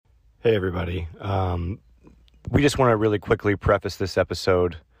Hey, everybody. We just want to really quickly preface this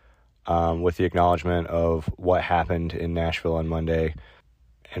episode with the acknowledgement of what happened in Nashville on Monday.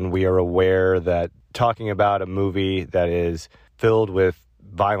 And we are aware that talking about a movie that is filled with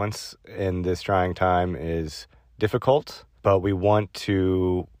violence in this trying time is difficult. But we want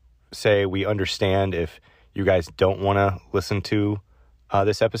to say we understand if you guys don't want to listen to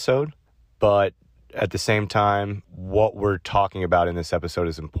this episode. But at the same time, what we're talking about in this episode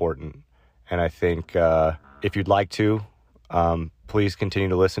is important. And I think if you'd like to, please continue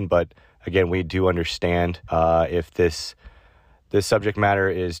to listen. But again, we do understand if this subject matter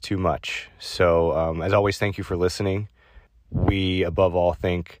is too much. So as always, thank you for listening. We, above all,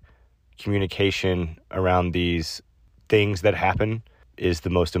 think communication around these things that happen is the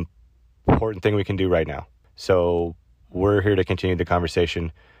most important thing we can do right now. So we're here to continue the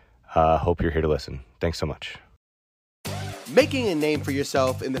conversation. Hope you're here to listen. Thanks so much. Making a name for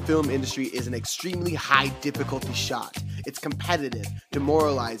yourself in the film industry is an extremely high difficulty shot. It's competitive,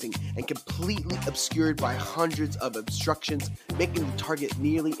 demoralizing, and completely obscured by hundreds of obstructions, making the target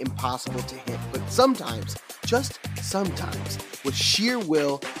nearly impossible to hit. But sometimes, just sometimes, with sheer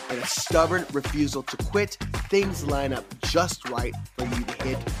will and a stubborn refusal to quit, things line up just right for you to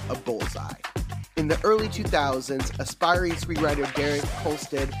hit a bullseye. In the early 2000s, aspiring screenwriter Derek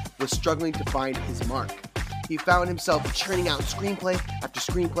Kolstad was struggling to find his mark. He found himself churning out screenplay after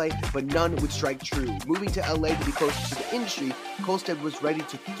screenplay, but none would strike true. Moving to LA to be closer to the industry, Kolstad was ready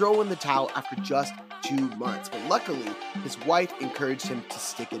to throw in the towel after just 2 months. But luckily, his wife encouraged him to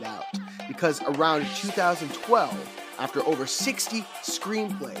stick it out. Because around 2012, after over 60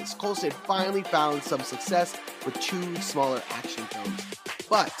 screenplays, Kolstad finally found some success with 2 smaller action films.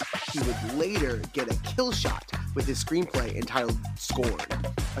 But he would later get a kill shot with his screenplay entitled Scorn,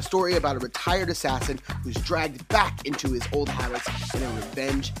 a story about a retired assassin who's dragged back into his old habits in a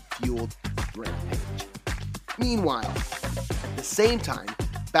revenge-fueled rampage. Meanwhile, at the same time,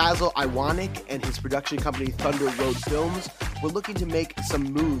 Basil Iwanek and his production company Thunder Road Films were looking to make some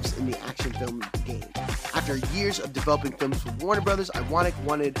moves in the action film game. After years of developing films for Warner Brothers, Iwanek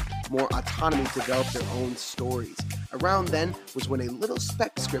wanted more autonomy to develop their own stories. Around then was when a little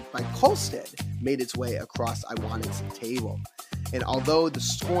spec script by Kolstad made its way across Iwanek's table. And although the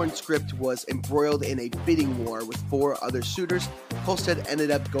Scorn script was embroiled in a bidding war with 4 other suitors, Kolstad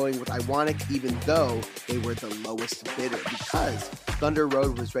ended up going with Iwanek even though they were the lowest bidder, because Thunder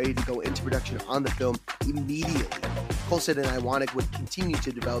Road was ready to go into production on the film immediately. Kolstad and Iwanek would continue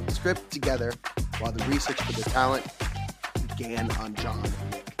to develop the script together while the research for the talent began on John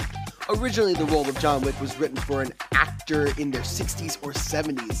Wick. Originally, the role of John Wick was written for an actor in their 60s or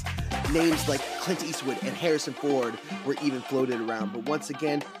 70s. Names like Clint Eastwood and Harrison Ford were even floated around, but once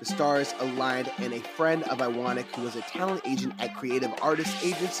again, the stars aligned, and a friend of Iwanek, who was a talent agent at Creative Artists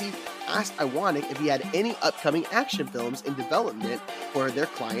Agency, asked Iwanek if he had any upcoming action films in development for their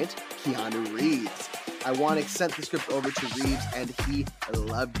client, Keanu Reeves. Iwanek sent the script over to Reeves, and he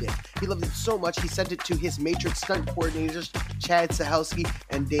loved it. He loved it so much, he sent it to his Matrix stunt coordinators, Chad Stahelski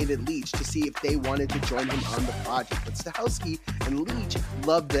and David Leitch, to see if they wanted to join him on the project. But Stahelski and Leitch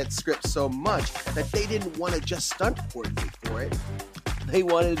loved that script so much that they didn't want to just stunt coordinate for it. They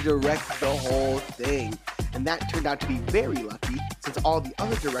wanted to direct the whole thing. And that turned out to be very lucky, since all the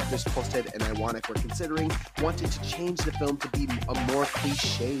other directors Kolstad and Iwanek were considering wanted to change the film to be a more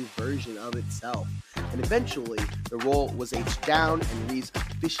cliche version of itself. And eventually, the role was aged down, and Reeves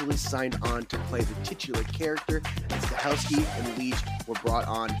officially signed on to play the titular character, and Stahelski and Leitch were brought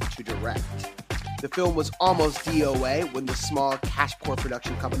on to direct. The film was almost DOA when the small cash poor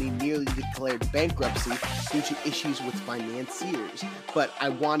production company nearly declared bankruptcy due to issues with financiers, but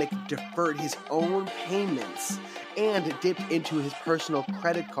Iwanek deferred his own payments and dipped into his personal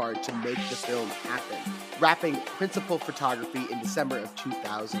credit card to make the film happen, wrapping principal photography in December of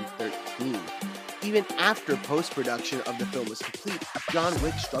 2013. Even after post-production of the film was complete, John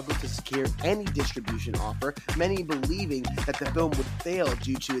Wick struggled to secure any distribution offer, many believing that the film would fail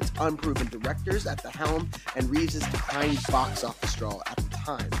due to its unproven directors at the helm and Reeves' declining box office draw at the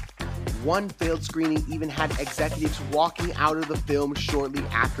time. One failed screening even had executives walking out of the film shortly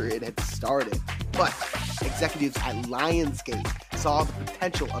after it had started. But executives at Lionsgate saw the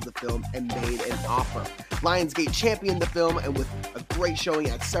potential of the film and made an offer. Lionsgate championed the film, and with a great showing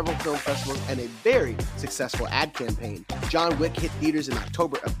at several film festivals and a very successful ad campaign, John Wick hit theaters in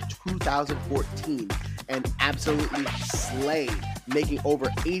October of 2014 and absolutely slayed, making over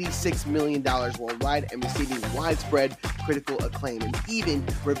 $86 million worldwide and receiving widespread critical acclaim, and even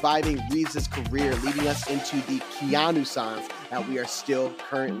reviving Reeves' career, leading us into the Keanu-sance that we are still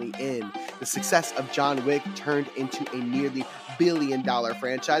currently in. The success of John Wick turned into a nearly $1 billion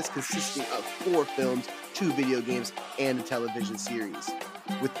franchise consisting of 4 films, 2 video games, and a television series.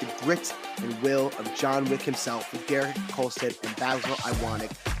 With the grit and will of John Wick himself, Derek Kolstad and Basil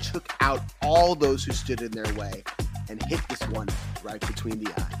Iwanek took out all those who stood in their way and hit this one right between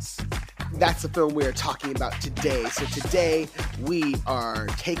the eyes. That's the film we are talking about today. So today we are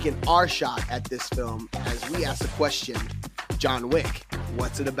taking our shot at this film as we ask the question, John Wick,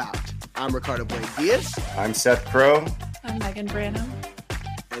 what's it about? I'm Ricardo Blaine Diaz. I'm Seth Crow. I'm Megan Branham.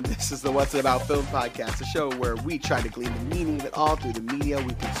 And this is the What's It About Film Podcast, a show where we try to glean the meaning of it all through the media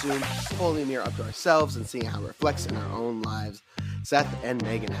we consume, holding a mirror up to ourselves and seeing how it reflects in our own lives. Seth and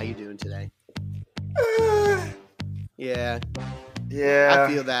Megan, how you doing today? Yeah. I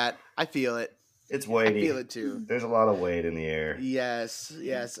feel that. I feel it. It's weighty. I feel it too. There's a lot of weight in the air. Yes.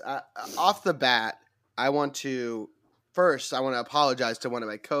 Off the bat, I want to apologize to one of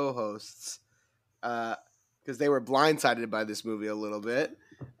my co-hosts because they were blindsided by this movie a little bit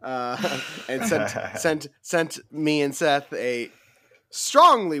and sent me and Seth a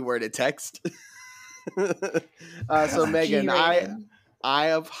strongly worded text. So Megan, I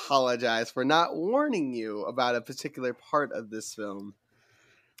apologize for not warning you about a particular part of this film.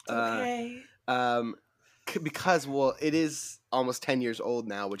 Okay. Because, it is almost 10 years old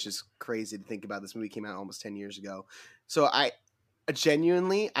now, which is crazy to think about. This movie came out almost 10 years ago. So I'd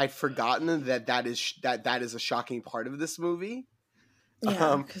forgotten that is a shocking part of this movie.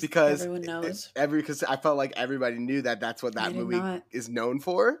 Yeah, because everyone knows. Because I felt like everybody knew that's what that movie is known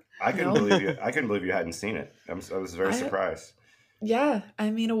for. I couldn't believe you hadn't seen it. I was very surprised. Yeah,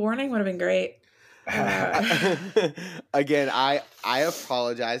 I mean, a warning would have been great. Again, I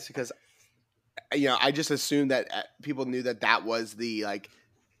apologize because I just assumed that people knew that was the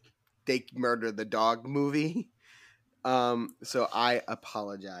they murdered the dog movie. So I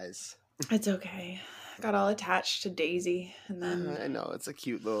apologize. It's okay. Got all attached to Daisy, and then I know it's a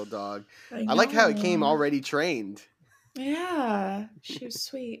cute little dog. I like how it came already trained. Yeah, she was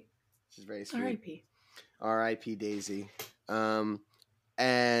sweet. She's very sweet. R.I.P. R.I.P. Daisy.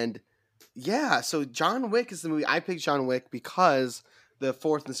 And yeah, so John Wick is the movie. I picked John Wick because the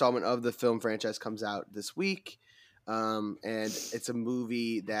 4th installment of the film franchise comes out this week. And it's a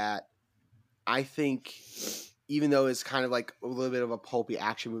movie that I think, even though it's kind of like a little bit of a pulpy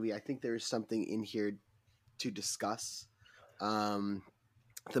action movie, I think there is something in here to discuss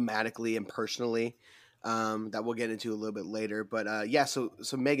thematically and personally that we'll get into a little bit later. But so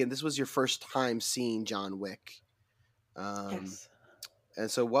Megan, this was your first time seeing John Wick. Yes. And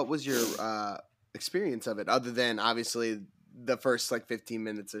so what was your experience of it, other than obviously the first 15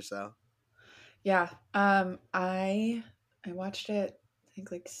 minutes or so? Yeah. I watched it, I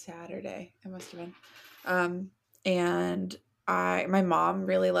think Saturday, it must have been. And my mom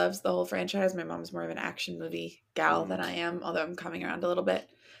really loves the whole franchise. My mom's more of an action movie gal than I am, although I'm coming around a little bit.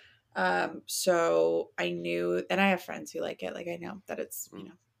 So I knew, and I have friends who like it. I know that it's,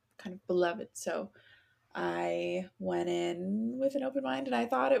 kind of beloved. So I went in with an open mind, and I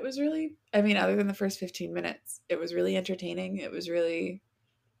thought it was really, other than the first 15 minutes, it was really entertaining. It was really,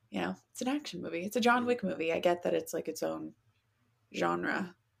 it's an action movie. It's a John Wick movie. I get that it's its own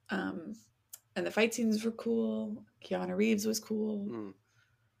genre. And the fight scenes were cool. Keanu Reeves was cool.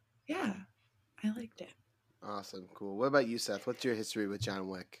 Yeah, I liked it. Awesome, cool. What about you, Seth? What's your history with John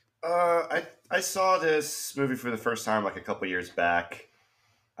Wick? I saw this movie for the first time a couple years back.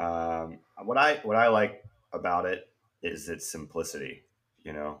 What I like about it is its simplicity.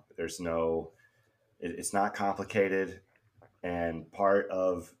 It's not complicated, and part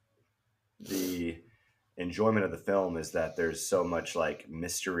of the enjoyment of the film is that there's so much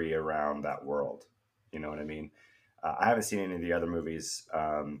mystery around that world. You know what I mean? I haven't seen any of the other movies,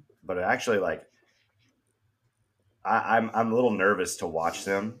 but actually I'm a little nervous to watch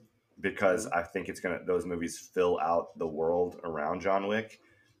them because I think those movies fill out the world around John Wick.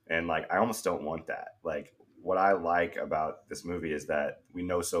 And I almost don't want that. What I like about this movie is that we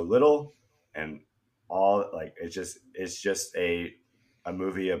know so little, and all it's just a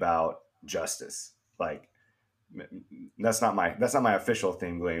movie about justice. That's not my official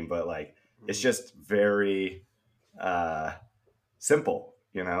theme, Gleam, but it's just very simple.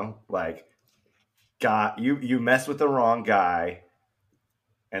 God, you mess with the wrong guy,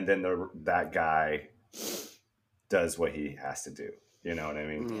 and then that guy does what he has to do. You know what I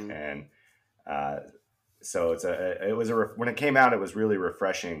mean? And so when it came out, it was really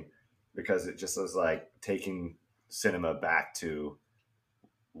refreshing because it just was taking cinema back to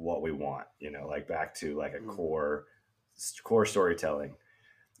what we want, back to a core storytelling.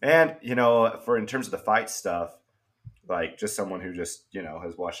 And, in terms of the fight stuff, just someone who just,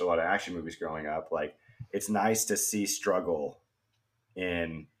 has watched a lot of action movies growing up, it's nice to see struggle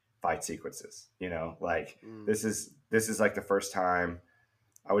in fight sequences. You know, like Mm. this is like the first time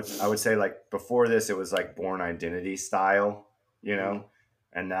I would say, like, before this it was like Born Identity style, you know,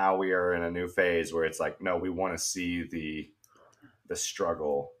 and now we are in a new phase where it's like, no, we want to see the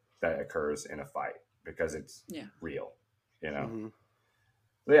struggle that occurs in a fight because it's real, you know. Mm-hmm.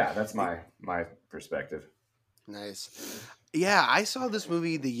 So yeah, that's my perspective. Nice. Yeah, I saw this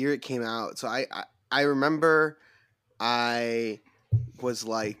movie the year it came out. So I remember I was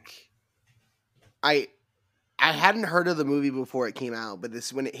like I I hadn't heard of the movie before it came out, but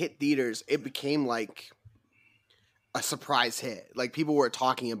this when it hit theaters, it became like a surprise hit. Like people were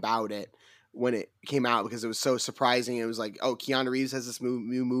talking about it when it came out because it was so surprising. It was like, oh, Keanu Reeves has this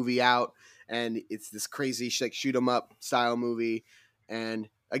new movie out, and it's this crazy like shoot 'em up style movie. And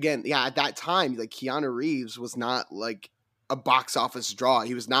again, yeah, at that time, like Keanu Reeves was not like a box office draw.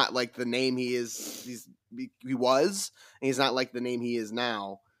 He was not like the name he is. He was, and he's not like the name he is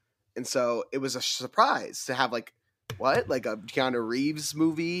now. And so it was a surprise to have like what like a Keanu Reeves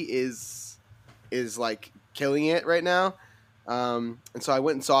movie is like killing it right now. And so I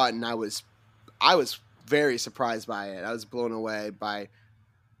went and saw it, and I was very surprised by it. I was blown away by,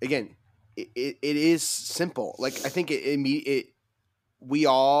 again, it is simple. Like I think it we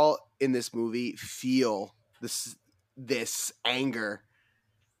all in this movie feel this anger,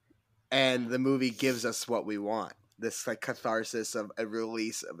 and the movie gives us what we want. This like catharsis of a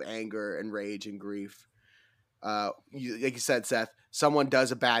release of anger and rage and grief. Like you said, Seth, someone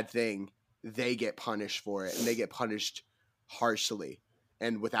does a bad thing, they get punished for it, and they get punished harshly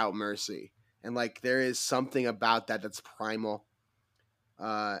and without mercy. And like there is something about that that's primal,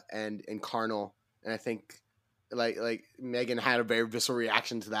 and carnal. And I think like Megan had a very visceral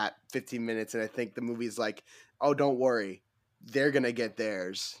reaction to that 15 minutes, and I think the movie's like, oh, don't worry, they're gonna get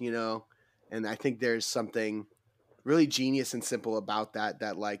theirs, you know. And I think there's something really genius and simple about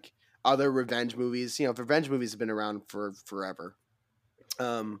that like other revenge movies, you know, revenge movies have been around for forever.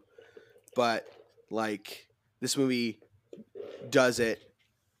 But like this movie does it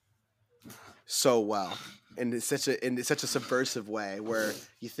so well. And it's such a subversive way where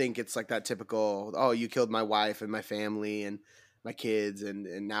you think it's like that typical, oh, you killed my wife and my family and my kids,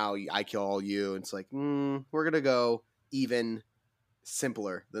 and now I kill all you. And it's like, we're gonna go even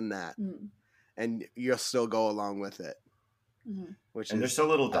simpler than that, and you'll still go along with it. And there's so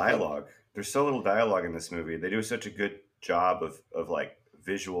little dialogue. There's so little dialogue in this movie. They do such a good job of like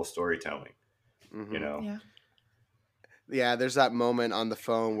visual storytelling. You know. Yeah, there's that moment on the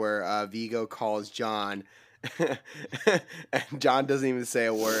phone where Vigo calls John, and John doesn't even say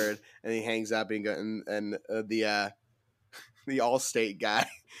a word, and he hangs up and the Allstate guy,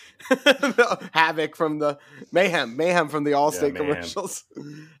 Havoc from the Mayhem from the Allstate commercials,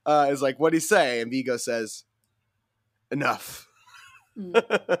 is like, "What'd he say?" And Vigo says, "Enough." He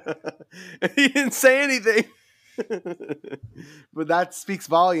didn't say anything, but that speaks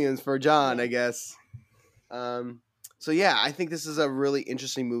volumes for John, I guess. So yeah, I think this is a really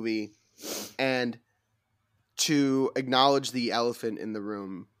interesting movie, and to acknowledge the elephant in the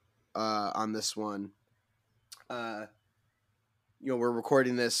room on this one, you know, we're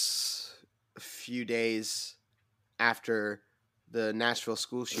recording this a few days after the Nashville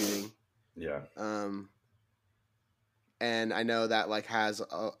school shooting. Yeah. And I know that like has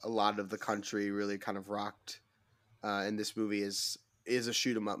a lot of the country really kind of rocked, and this movie is a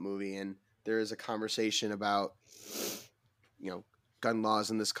shoot 'em up movie, and there is a conversation about, you know, gun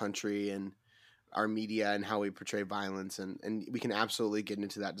laws in this country and our media and how we portray violence, and we can absolutely get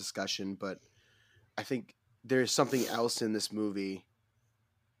into that discussion. But I think there's something else in this movie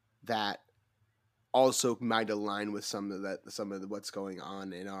that also might align with some of what's going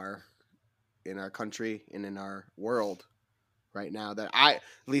on in our country and in our world right now, that I, at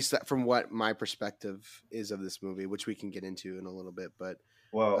least that from what my perspective is of this movie, which we can get into in a little bit. But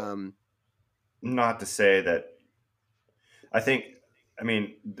not to say that I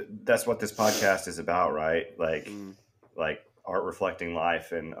mean that's what this podcast is about, right? Like like art reflecting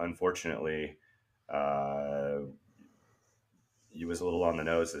life, and unfortunately you was a little on the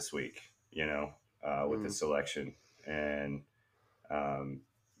nose this week, you know, with this selection. And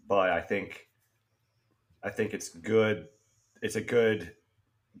but I think it's good. It's a good,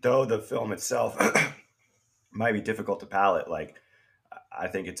 though the film itself might be difficult to palate. Like, I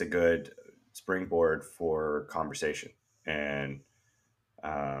think it's a good springboard for conversation, and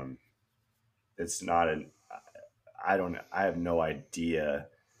it's not an. I have no idea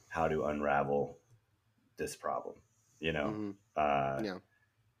how to unravel this problem. You know, yeah.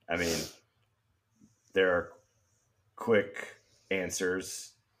 I mean, there are quick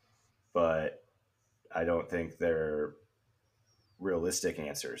answers, but I don't think they're realistic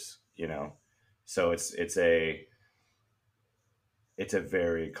answers, you know. So it's a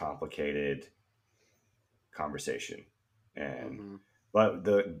very complicated conversation, and Mm-hmm. but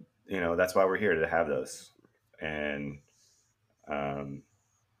that's why we're here, to have those. And um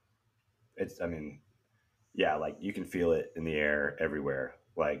it's, I mean, yeah, like you can feel it in the air everywhere.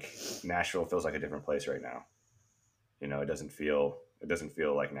 Like Nashville feels like a different place right now. It doesn't feel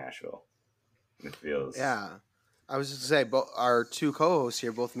like Nashville. It feels. Yeah. I was just to say, both our two co-hosts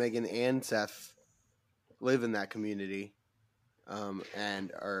here, both Megan and Seth, live in that community,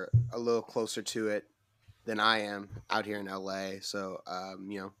 and are a little closer to it than I am out here in LA. So,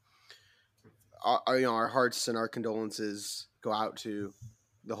 our hearts and our condolences go out to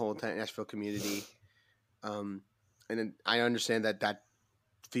the whole entire Nashville community. Um, and I understand that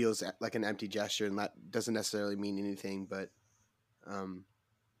feels like an empty gesture, and that doesn't necessarily mean anything. But, um,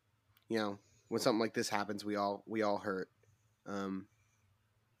 when something like this happens, we all hurt. Um,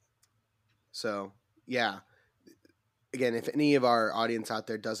 so yeah. Again, if any of our audience out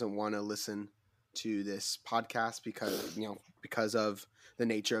there doesn't want to listen to this podcast because of the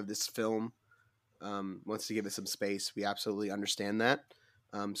nature of this film, wants to give it some space, we absolutely understand that.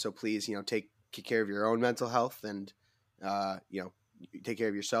 So please, take care of your own mental health, and take care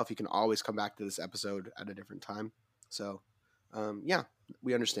of yourself. You can always come back to this episode at a different time. So, yeah,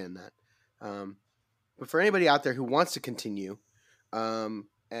 we understand that. But for anybody out there who wants to continue,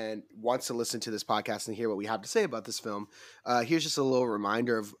 and wants to listen to this podcast and hear what we have to say about this film, here's just a little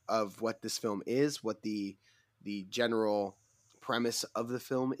reminder of what this film is, what the general premise of the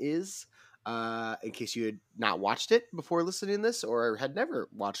film is, in case you had not watched it before listening to this or had never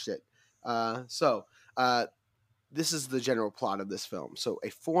watched it. This is the general plot of this film. So a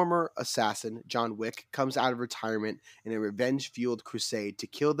former assassin, John Wick, comes out of retirement in a revenge-fueled crusade to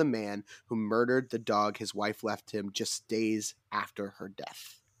kill the man who murdered the dog his wife left him just days after her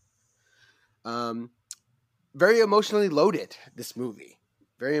death. Very emotionally loaded, this movie.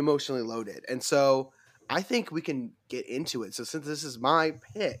 Very emotionally loaded. And so I think we can get into it. So since this is my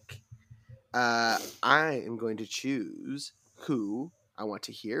pick, I am going to choose who I want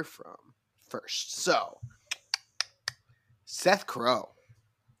to hear from first. So, Seth Crow,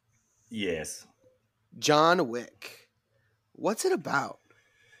 Yes. John Wick. What's it about?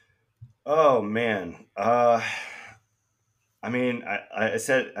 Oh man. I mean, I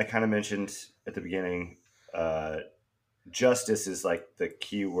said, I kind of mentioned at the beginning, justice is like the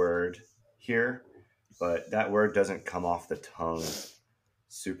key word here, but that word doesn't come off the tongue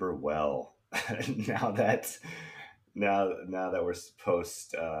super well now that we're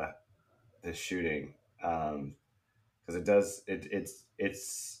post the shooting, because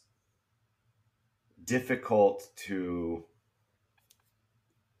it's difficult to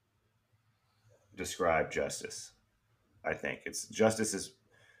describe justice. I think justice is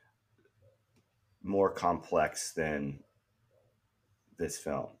more complex than this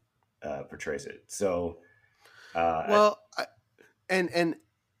film portrays it. So, And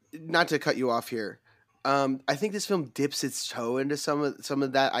not to cut you off here, I think this film dips its toe into some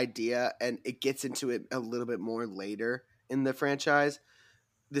of that idea, and it gets into it a little bit more later in the franchise.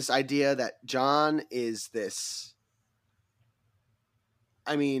 This idea that John is this.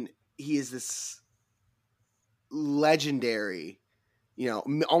 I mean, he is this legendary,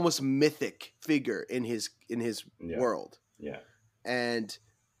 almost mythic figure in his yeah, world, yeah, and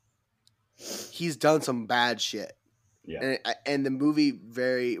he's done some bad shit. yeah, And the movie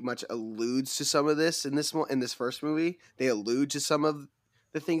very much alludes to some of this in this first movie. They allude to some of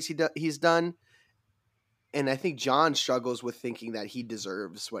the things he's done, and I think John struggles with thinking that he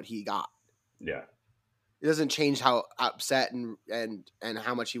deserves what he got. yeah. It doesn't change how upset and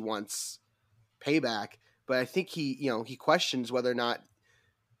how much he wants payback, but I think he questions whether or not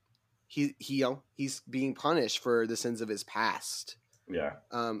he's being punished for the sins of his past. Yeah.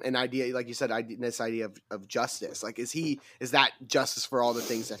 An idea, like you said, this idea of justice. Like, is that justice for all the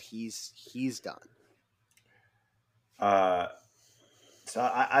things that he's done? So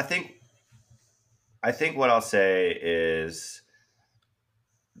I think what I'll say is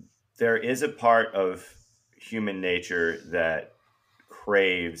there is a part of human nature that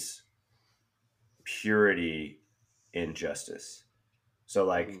craves purity in justice. So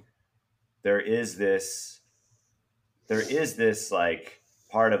like there is this like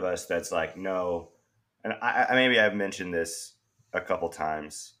part of us that's like, no, and I maybe I've mentioned this a couple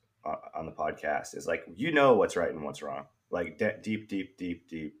times on the podcast, is like, what's right and what's wrong. Like deep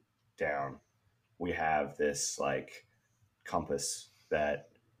down, we have this like compass that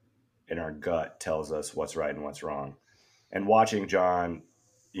in our gut tells us what's right and what's wrong. And watching John,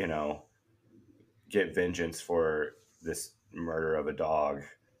 get vengeance for this murder of a dog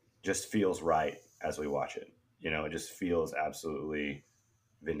just feels right as we watch it. It just feels absolutely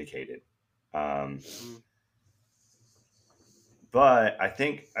vindicated. But I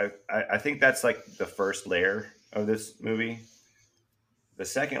think that's like the first layer of this movie. The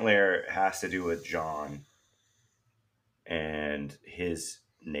second layer has to do with John and his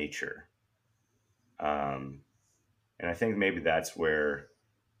nature. And I think maybe that's where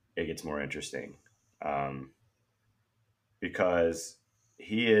it gets more interesting. Because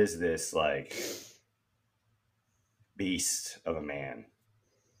he is this like beast of a man,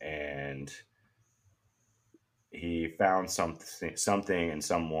 and he found something in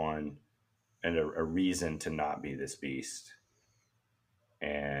someone, and a reason to not be this beast.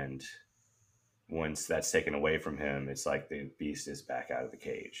 And once that's taken away from him, it's like the beast is back out of the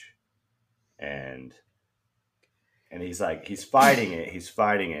cage, and he's fighting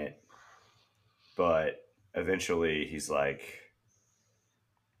it, but eventually he's like,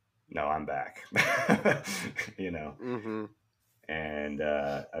 no, I'm back. Mm-hmm. And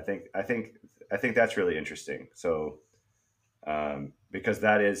I think that's really interesting. So because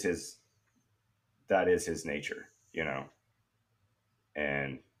that is his nature,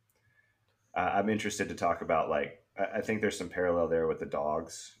 and I'm interested to talk about, like, I think there's some parallel there with the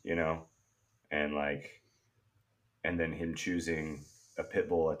dogs, and like, and then him choosing a pit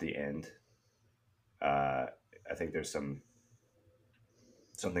bull at the end. I think there's something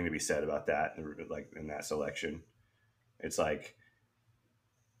to be said about that, like in that selection. It's like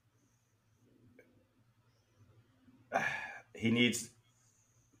he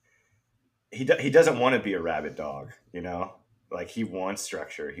doesn't want to be a rabid dog, like he wants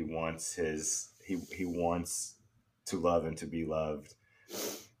structure. He wants he wants to love and to be loved,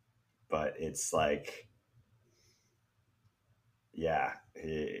 but it's like, yeah,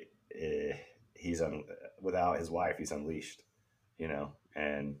 he's without his wife, he's unleashed,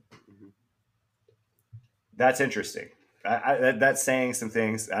 and that's interesting. That's saying some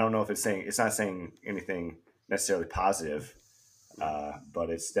things. I don't know if it's not saying anything necessarily positive, but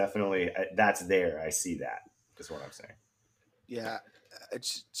it's definitely, that's there. I see that. Is what I'm saying. Yeah,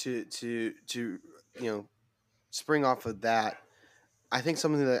 it's to spring off of that. I think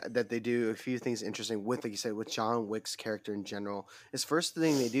something that they do, a few things interesting with, like you said, with John Wick's character in general, is first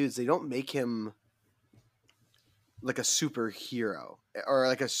thing they do is they don't make him like a superhero or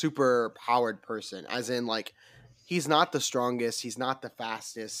like a super powered person, as in like he's not the strongest, he's not the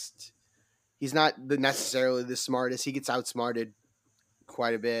fastest, he's not necessarily the smartest. He gets outsmarted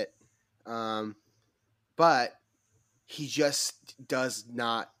quite a bit, but he just does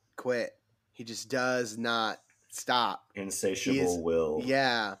not quit. He just does not stop. Insatiable will.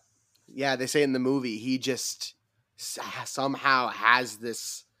 Yeah. Yeah, they say in the movie, he just somehow has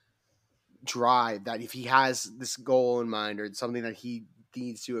this drive that if he has this goal in mind or something that he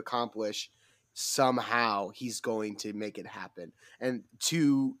needs to accomplish, somehow he's going to make it happen. And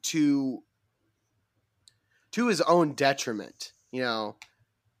to his own detriment,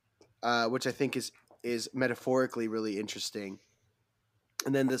 which I think is metaphorically really interesting.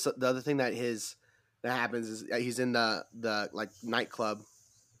 And then the other thing that happens is he's in the like nightclub,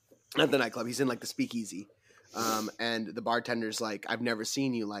 not the nightclub. He's in like the speakeasy, and the bartender's like, "I've never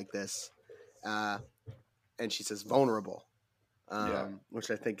seen you like this," and she says, "Vulnerable,"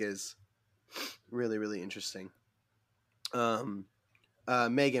 which I think is really, really interesting.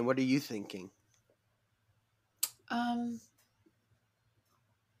 Megan, what are you thinking? I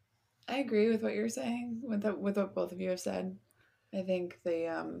agree with what you're saying, with what both of you have said. I think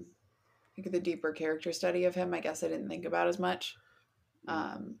the deeper character study of him, I guess I didn't think about as much.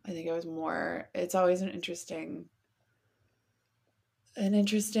 I think it was more. It's always an interesting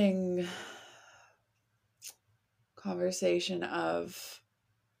conversation of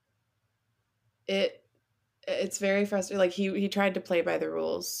it. It's very frustrating. Like he tried to play by the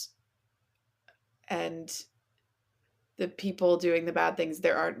rules, and the people doing the bad things,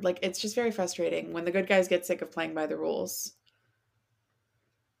 there are like, it's just very frustrating when the good guys get sick of playing by the rules.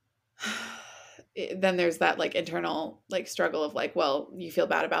 Then there's that like internal like struggle of like, well, you feel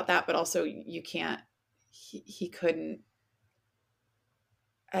bad about that, but also you can't, he couldn't,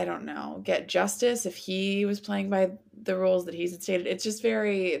 I don't know, get justice if he was playing by the rules that he's stated. It's just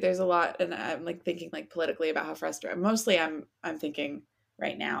there's a lot, and I'm like thinking like politically about how frustrating. Mostly I'm thinking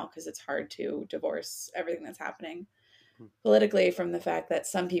right now, because it's hard to divorce everything that's happening politically from the fact that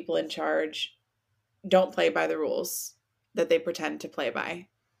some people in charge don't play by the rules that they pretend to play by.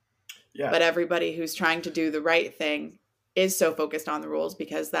 Yeah. But everybody who's trying to do the right thing is so focused on the rules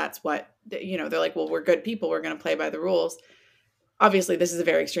because that's what, they're like, well, we're good people, we're going to play by the rules. obviously this is a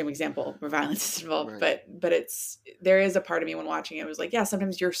very extreme example where violence is involved, Right. but there is a part of me when watching it was like, yeah,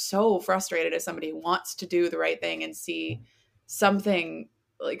 sometimes you're so frustrated as somebody who wants to do the right thing and see something,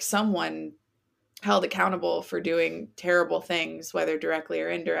 like someone held accountable for doing terrible things, whether directly or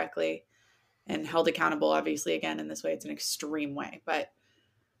indirectly, and held accountable, obviously, again, in this way, it's an extreme way. But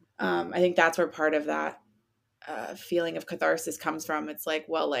I think that's where part of that feeling of catharsis comes from. It's like,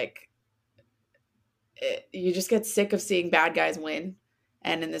 well, like you just get sick of seeing bad guys win.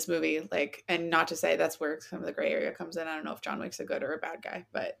 And in this movie, like, and not to say that's where some of the gray area comes in. I don't know if John Wick's a good or a bad guy,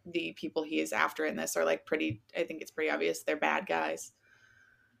 but the people he is after in this are like pretty, I think it's pretty obvious they're bad guys.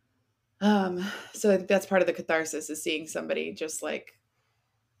 So that's part of the catharsis, is seeing somebody just like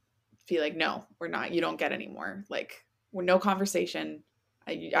feel like, no, we're not, you don't get anymore. Like, we're no conversation.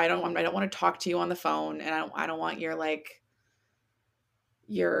 I don't want to talk to you on the phone, and I don't want your like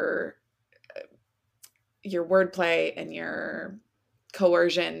your wordplay and your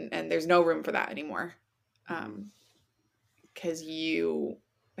coercion, and there's no room for that anymore. Because you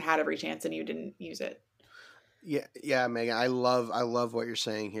had every chance and you didn't use it. Yeah, Megan, I love what you're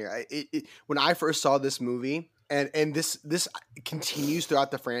saying here. When I first saw this movie, and this continues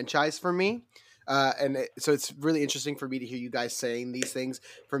throughout the franchise for me, so it's really interesting for me to hear you guys saying these things.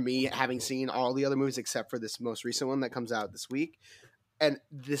 For me, having seen all the other movies except for this most recent one that comes out this week, and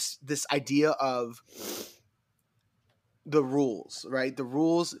this idea of the rules, right? The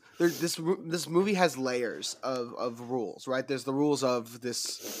rules. This movie has layers of rules, right? There's the rules of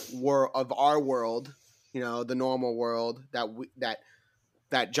this of our world, the normal world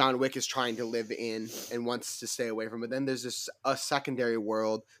that John Wick is trying to live in and wants to stay away from. But then there's a secondary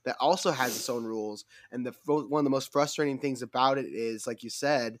world that also has its own rules. And one of the most frustrating things about it is, like you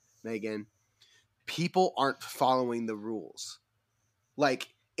said, Megan, people aren't following the rules. And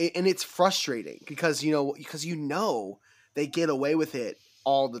it's frustrating because they get away with it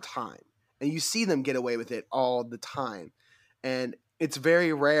all the time, and you see them get away with it all the time, and it's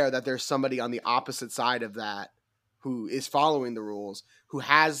very rare that there's somebody on the opposite side of that who is following the rules, who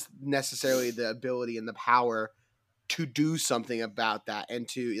has necessarily the ability and the power to do something about that, and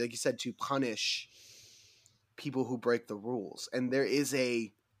to, like you said, to punish people who break the rules. And there is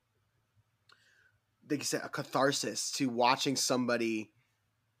like you said, a catharsis to watching somebody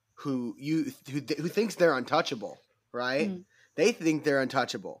who thinks they're untouchable, right? Mm. They think they're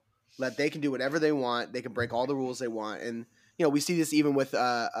untouchable, that they can do whatever they want, they can break all the rules they want. And we see this even with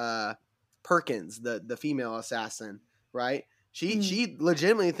Perkins, the female assassin, right? She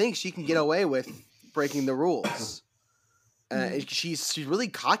legitimately thinks she can get away with breaking the rules. She's really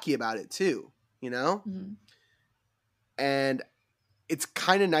cocky about it too, And it's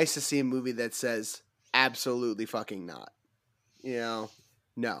kind of nice to see a movie that says absolutely fucking not. No,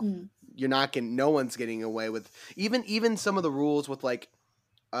 you're not getting. No one's getting away with even some of the rules with like,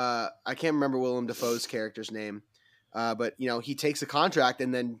 I can't remember Willem Dafoe's character's name, but he takes a contract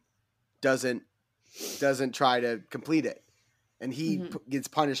and then doesn't try to complete it, and he gets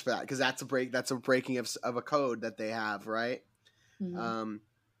punished for that because that's a breaking of a code that they have, right?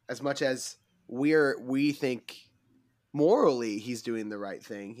 As much as we think morally he's doing the right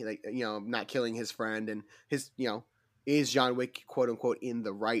thing, not killing his friend, and his is John Wick, quote unquote, in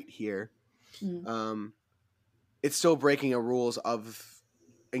the right here? It's still breaking a rules of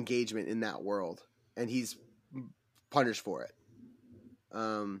engagement in that world, and he's punished for it.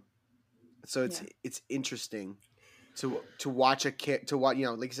 So it's interesting to watch like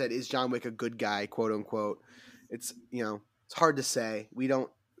you said, is John Wick a good guy, quote unquote? It's it's hard to say. We don't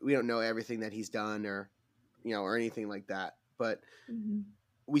know everything that he's done or anything like that, but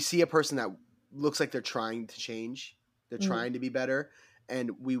we see a person that looks like they're trying to change. They're trying to be better,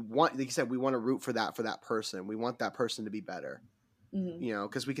 and we want, like you said, we want to root for that person. We want that person to be better,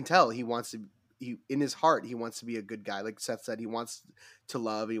 because we can tell he wants to. In his heart, he wants to be a good guy. Like Seth said, he wants to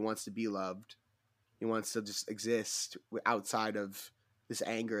love. He wants to be loved. He wants to just exist outside of this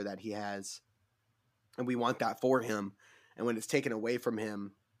anger that he has, and we want that for him. And when it's taken away from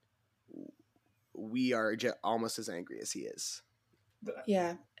him, we are almost as angry as he is.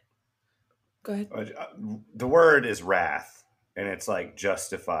 Yeah. Go ahead. The word is wrath, and it's like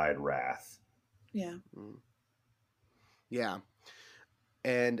justified wrath. Yeah. Yeah.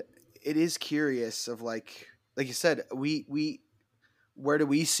 And it is curious of like you said, we where do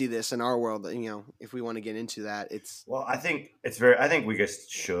we see this in our world? If we want to get into that, I think we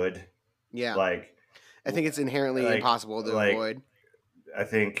just should. Yeah. I think it's inherently impossible to avoid. I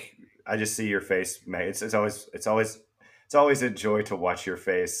think I just see your face, Meg. It's always a joy to watch your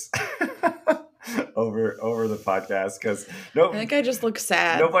face. over the podcast because I think I just look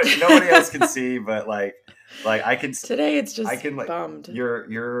sad. nobody else can see, but like I can Today it's just I can like bummed.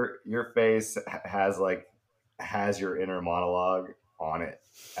 Your face has your inner monologue on it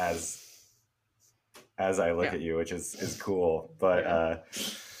as I look at you, which is cool. But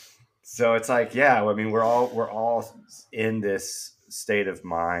so it's like, yeah, I mean, we're all in this state of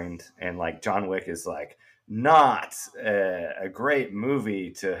mind, and like John Wick is like not a great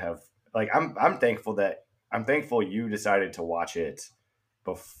movie to have. Like, I'm thankful you decided to watch it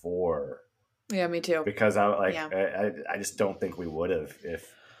before. Yeah, me too. Because I just don't think we would have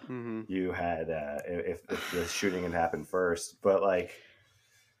if you had if the shooting had happened first. But like,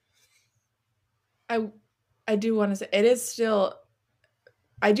 I do want to say it is still.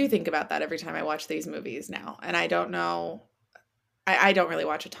 I do think about that every time I watch these movies now, and I don't know. I don't really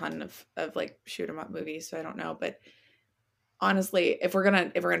watch a ton of like shoot 'em up movies, so I don't know. But honestly, if we're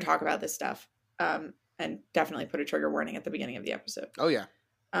gonna talk about this stuff, and definitely put a trigger warning at the beginning of the episode. Oh yeah.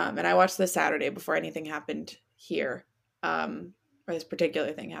 And I watched this Saturday before anything happened here, or this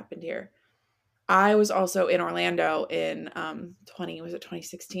particular thing happened here. I was also in Orlando in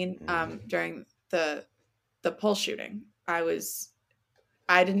 2016 during the Pulse shooting. I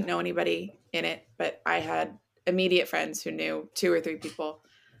didn't know anybody in it, but I had immediate friends who knew 2 or 3 people.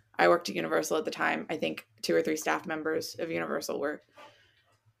 I worked at Universal at the time. I think 2 or 3 staff members of Universal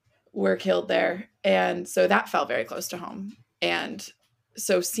were killed there, and so that felt very close to home. And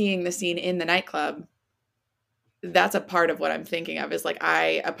so seeing the scene in the nightclub, that's a part of what I'm thinking of, is like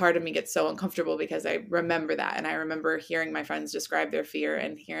a part of me gets so uncomfortable because I remember that. And I remember hearing my friends describe their fear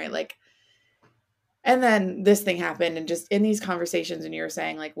and hearing like, and then this thing happened. And just in these conversations, and you were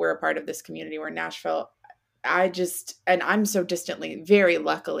saying like, we're a part of this community, we're in Nashville. And I'm so distantly, very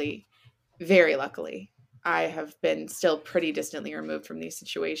luckily, I have been still pretty distantly removed from these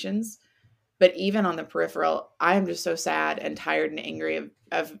situations. But even on the peripheral, I am just so sad and tired and angry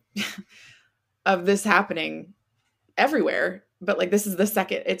of of this happening everywhere. But like, this is the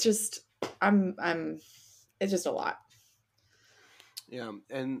second. It's just it's just a lot. Yeah,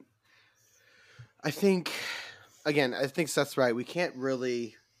 and I think Seth's right. We can't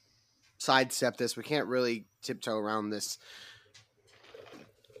really sidestep this. We can't really tiptoe around this.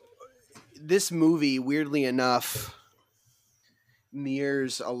 This movie, weirdly enough,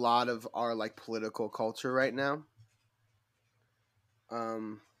 mirrors a lot of our like political culture right now.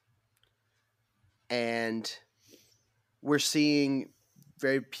 And we're seeing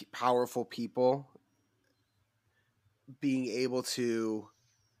very powerful people being able to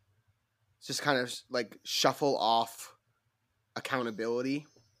just kind of like shuffle off accountability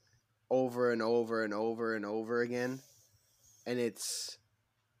over and over and over and over again. And it's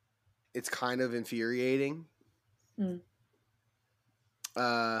kind of infuriating.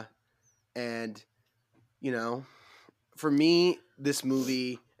 And you know, for me, this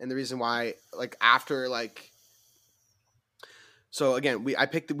movie, and the reason why, like, after like, so again, I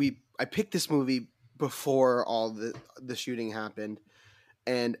picked this movie before all the shooting happened,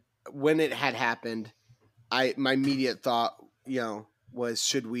 and when it had happened, my immediate thought, was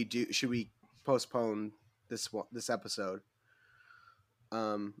should we postpone this episode,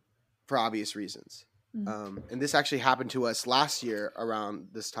 for obvious reasons. And this actually happened to us last year around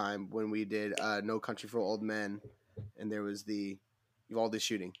this time when we did No Country for Old Men, and there was the Uvalde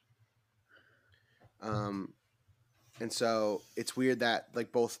shooting. And so it's weird that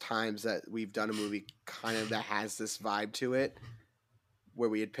like both times that we've done a movie kind of that has this vibe to it, where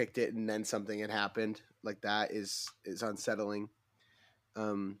we had picked it and then something had happened like that is unsettling.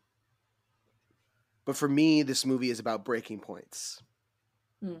 But for me, this movie is about breaking points.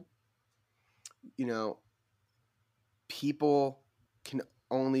 People can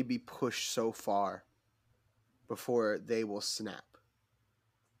only be pushed so far before they will snap.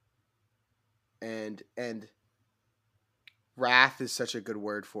 And wrath is such a good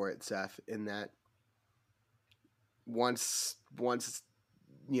word for it, Seth, in that once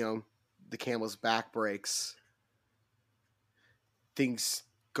the camel's back breaks, things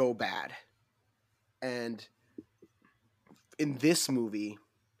go bad. And in this movie,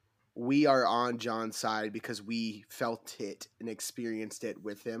 we are on John's side because we felt it and experienced it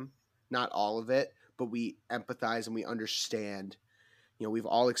with him. Not all of it, but we empathize and we understand. We've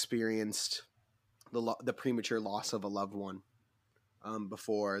all experienced the premature loss of a loved one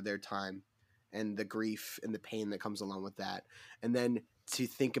before their time, and the grief and the pain that comes along with that. And then to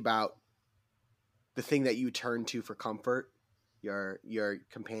think about the thing that you turn to for comfort, your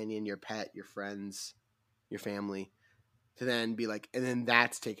companion, your pet, your friends, your family, to then be like, and then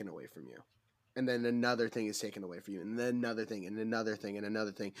that's taken away from you. and then another thing is taken away from you, and then another thing, and another thing, and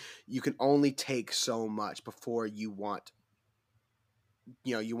another thing. You can only take so much before you want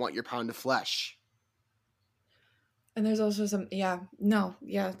your pound of flesh. And there's also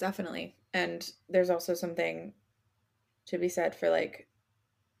definitely. And there's also something to be said for like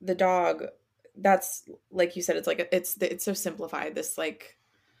the dog. That's like you said, it's like it's so simplified, this like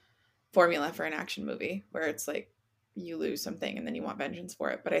formula for an action movie where it's like you lose something and then you want vengeance for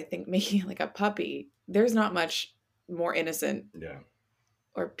it. But I think making like a puppy, there's not much more innocent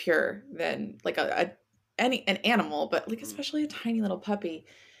or pure than like an animal, but like especially a tiny little puppy.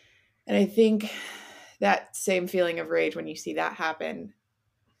 And I think that same feeling of rage when you see that happen,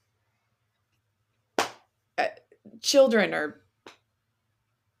 children are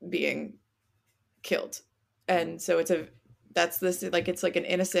being killed, and so it's like an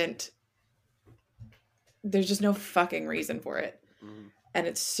innocent, there's just no fucking reason for it. And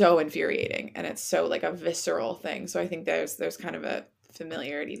it's so infuriating, and it's so like a visceral thing. So I think there's kind of a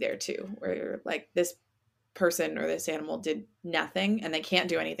familiarity there too, where you're like, this person or this animal did nothing and they can't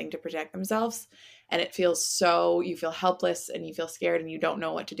do anything to protect themselves, and it feels so, you feel helpless and you feel scared and you don't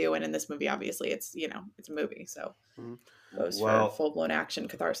know what to do. And in this movie, obviously it's it's a movie, so goes for full-blown action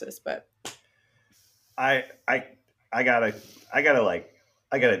catharsis. But I gotta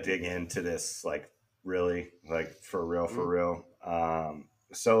dig into this, like, really, like, for real.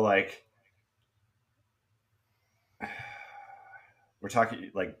 So like, we're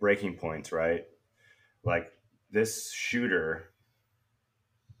talking like breaking points, right? Like, this shooter,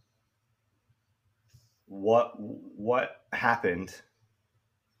 what happened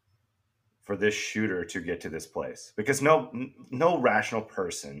for this shooter to get to this place? Because no rational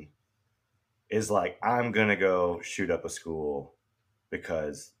person is like, I'm gonna go shoot up a school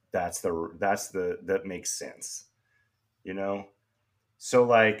because that makes sense, So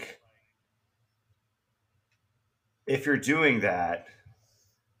like, if you're doing that,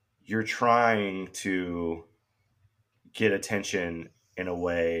 you're trying to get attention in a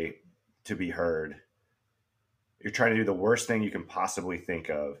way to be heard. You're trying to do the worst thing you can possibly think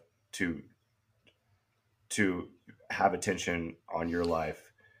of to have attention on your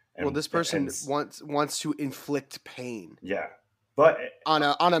life. And, this person wants to inflict pain. Yeah, but on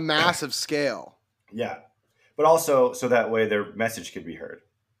a massive scale. Yeah, but also so that way their message could be heard,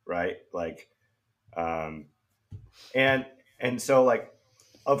 right? Like, and so, like,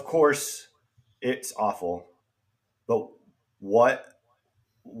 of course it's awful, but what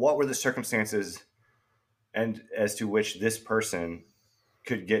were the circumstances and as to which this person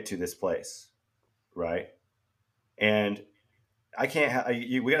could get to this place, right? And I can't.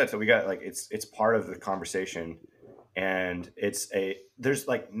 We got like, it's part of the conversation, and there's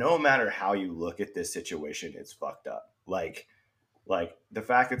like, no matter how you look at this situation, it's fucked up. Like the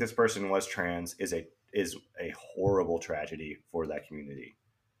fact that this person was trans is a horrible tragedy for that community,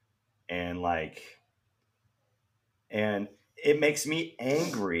 and it makes me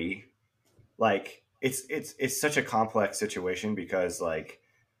angry. Like, it's such a complex situation because, like,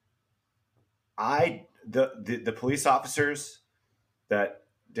 the police officers that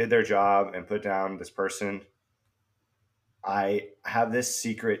did their job and put down this person, I have this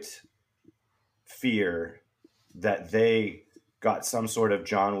secret fear that they got some sort of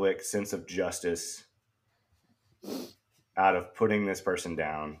John Wick sense of justice out of putting this person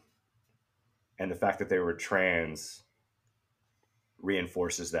down. And the fact that they were trans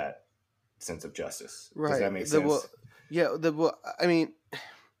reinforces that sense of justice. Right. Does that make sense? I mean,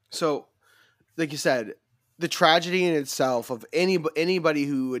 so like you said, the tragedy in itself of anybody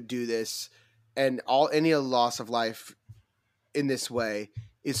who would do this and any loss of life in this way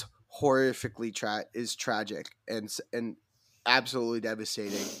is horrifically tragic and absolutely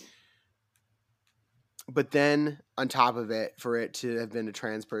devastating. But then on top of it, for it to have been a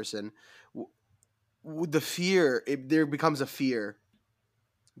trans person, the fear, there becomes a fear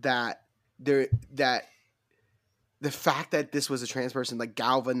that the fact that this was a trans person, like,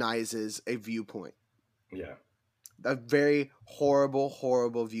 galvanizes a viewpoint. Yeah. A very horrible,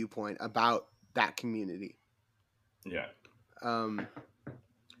 horrible viewpoint about that community. Yeah.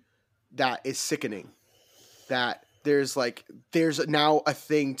 That is sickening. That there's now a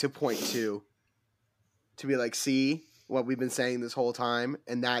thing to point to be like, see what we've been saying this whole time,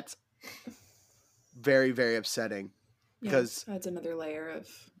 and that's very, very upsetting. Because adds another layer of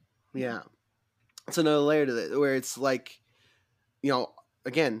it's another layer to it, where it's like,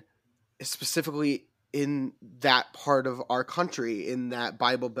 again, specifically in that part of our country, in that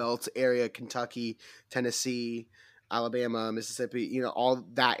Bible Belt area, Kentucky, Tennessee, Alabama, Mississippi, all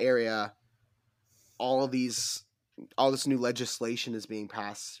that area, all this new legislation is being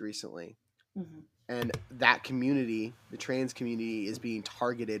passed recently. Mm-hmm. And that community, the trans community, is being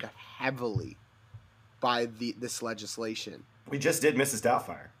targeted heavily by this legislation. We just did Mrs.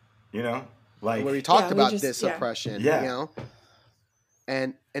 Doubtfire, you know, like where we talked about just, this oppression, Yeah. you know,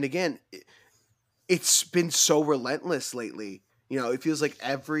 and again, it's been so relentless lately. You know, it feels like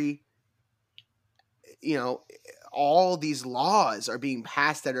all these laws are being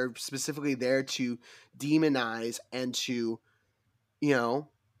passed that are specifically there to demonize and to, you know,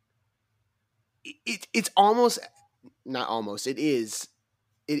 it's almost not almost it is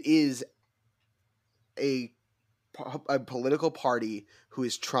a political party who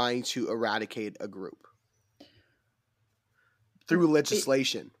is trying to eradicate a group through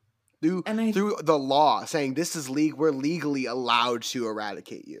legislation, through the law, saying this is we're legally allowed to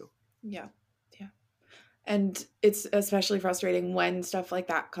eradicate you. Yeah. And it's especially frustrating when stuff like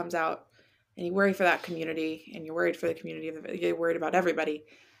that comes out and you worry for that community and you're worried for the community, you're worried about everybody.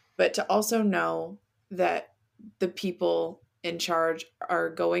 But to also know that the people in charge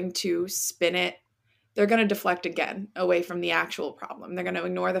are going to spin it, they're going to deflect again away from the actual problem. They're going to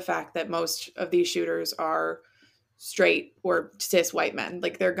ignore the fact that most of these shooters are straight or cis white men.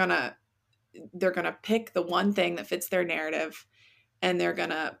 Like they're going to pick the one thing that fits their narrative and they're going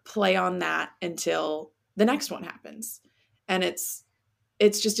to play on that until the next one happens. And it's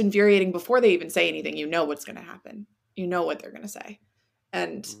just infuriating before they even say anything. You know what's going to happen. You know what they're going to say.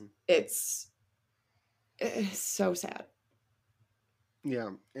 And it's so sad. Yeah.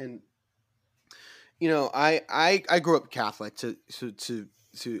 And, you know, I grew up Catholic to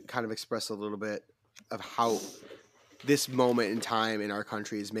kind of express a little bit of how this moment in time in our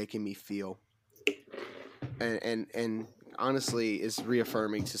country is making me feel. And honestly is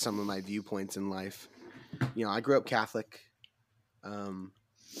reaffirming to some of my viewpoints in life. You know, I grew up Catholic,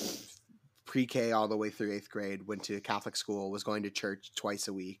 pre-K all the way through 8th grade, went to Catholic school, was going to church twice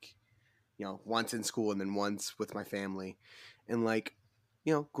a week, you know, once in school and then once with my family. And like,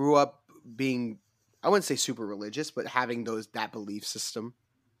 you know, grew up being, I wouldn't say super religious, but having that belief system,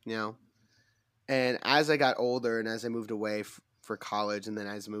 you know. And as I got older and as I moved away for college and then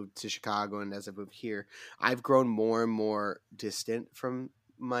as I moved to Chicago and as I moved here, I've grown more and more distant from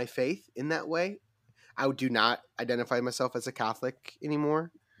my faith in that way. I do not identify myself as a Catholic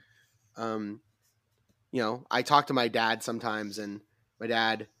anymore. You know, I talk to my dad sometimes and my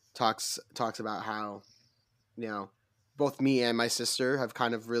dad talks about how, you know, both me and my sister have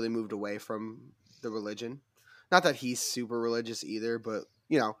kind of really moved away from the religion. Not that he's super religious either, but,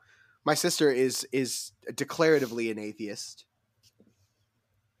 you know, my sister is declaratively an atheist.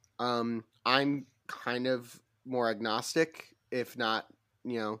 I'm kind of more agnostic, if not,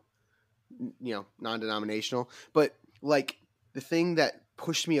 you know, non-denominational. But like the thing that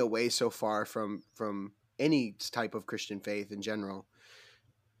pushed me away so far from any type of Christian faith in general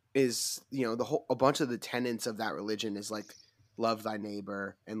is, you know, a bunch of the tenets of that religion is like love thy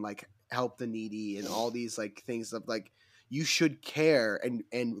neighbor and like help the needy and all these like things of like you should care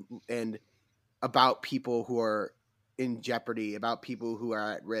and about people who are in jeopardy, about people who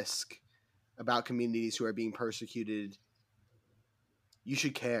are at risk, about communities who are being persecuted. You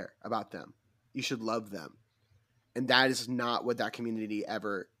should care about them. You should love them. And that is not what that community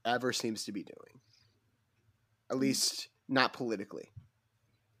ever seems to be doing. At least not politically.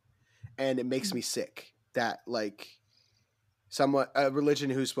 And it makes me sick that like somewhat a religion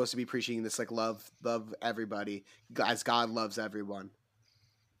who's supposed to be preaching this like love everybody as God loves everyone.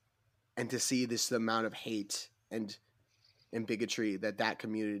 And to see this amount of hate and bigotry that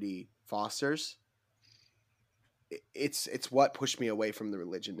community fosters, it's what pushed me away from the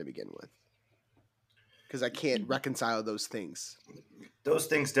religion to begin with. Because I can't reconcile those things. Those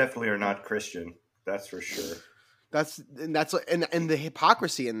things definitely are not Christian. That's for sure. That's the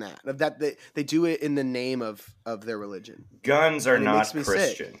hypocrisy in that they do it in the name of their religion. Guns are not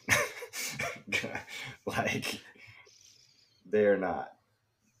Christian. Like they're not.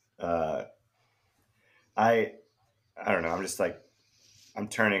 I don't know. I'm just like I'm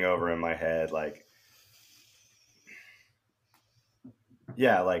turning over in my head. Like,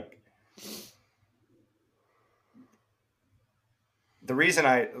 yeah, like the reason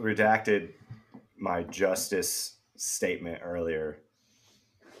I redacted my justice statement earlier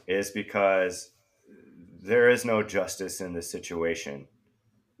is because there is no justice in this situation.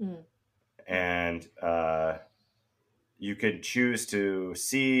 And you could choose to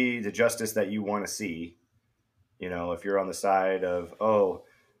see the justice that you want to see. You know, if you're on the side of, oh,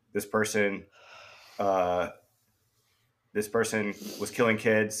 this person was killing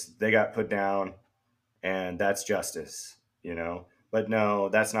kids, they got put down, and that's justice, you know. But no,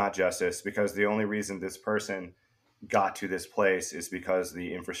 that's not justice, because the only reason this person got to this place is because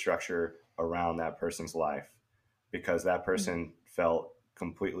the infrastructure around that person's life because that person felt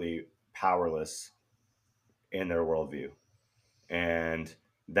completely powerless in their worldview. And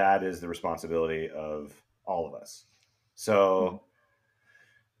that is the responsibility of all of us. So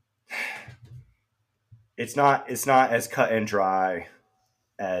it's not as cut and dry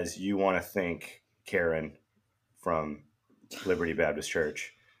as you want to think, Karen from Liberty Baptist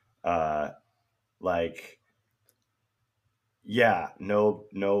Church. Like, yeah, no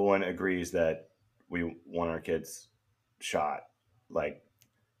one agrees that we want our kids shot. Like,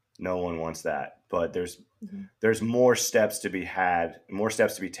 no one wants that. But there's more steps to be had, more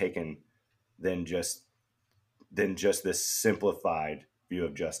steps to be taken than just this simplified view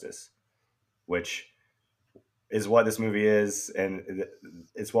of justice, which is what this movie is, and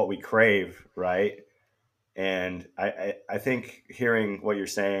it's what we crave, right? And I think hearing what you're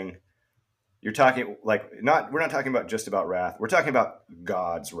saying, you're talking like we're not talking about just about wrath. We're talking about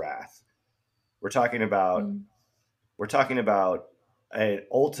God's wrath. We're talking about an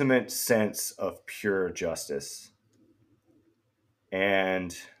ultimate sense of pure justice,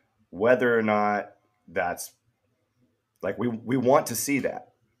 and whether or not that's like we want to see that,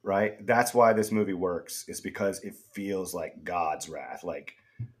 right? That's why this movie works, is because it feels like God's wrath, like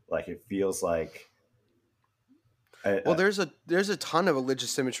it feels like there's a ton of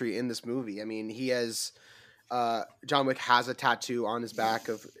religious symmetry in this movie. I mean, he has John Wick has a tattoo on his back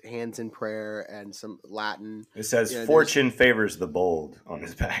of hands in prayer and some Latin. It says "Fortune favors the bold" on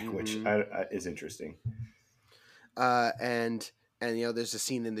his back, which is interesting. And there's a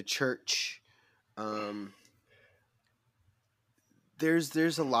scene in the church.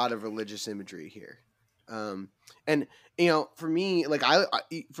 There's a lot of religious imagery here. And for me, like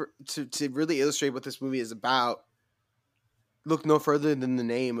to really illustrate what this movie is about, look no further than the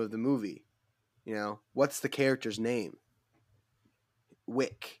name of the movie. What's the character's name?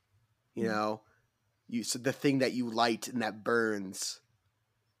 Wick. So the thing that you light and that burns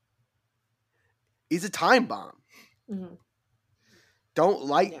is a time bomb. Mm-hmm. Don't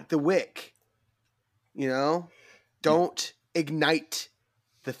light the wick. Don't ignite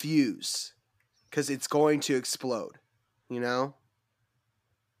the fuse, because it's going to explode.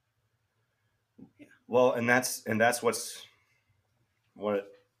 Well, and that's what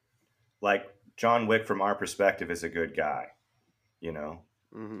like John Wick from our perspective is a good guy,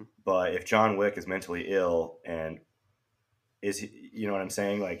 Mm-hmm. But if John Wick is mentally ill and is he, you know what I'm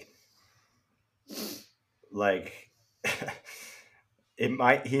saying? Like he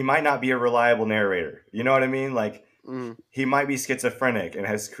might not be a reliable narrator. You know what I mean? Like he might be schizophrenic and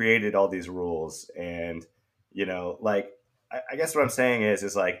has created all these rules. And, I guess what I'm saying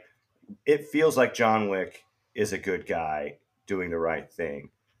is like, it feels like John Wick is a good guy doing the right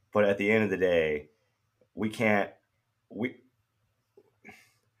thing. But at the end of the day,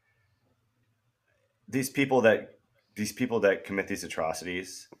 these people that commit these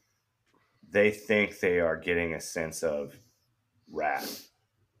atrocities, they think they are getting a sense of wrath.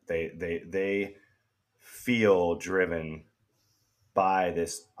 They feel driven by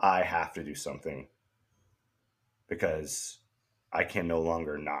this, I have to do something because I can no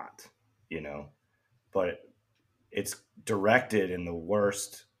longer not, but it's directed in the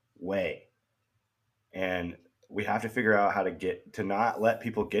worst way. And we have to figure out how to not let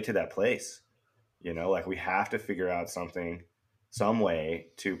people get to that place. We have to figure out some way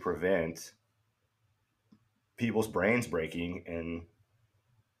to prevent people's brains breaking and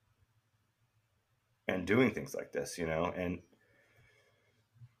doing things like this, and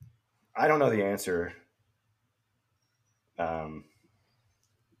I don't know the answer. I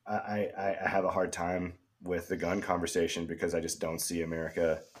have a hard time with the gun conversation because I just don't see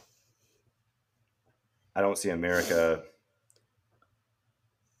America. I don't see America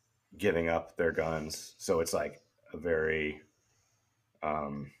giving up their guns. So it's like a very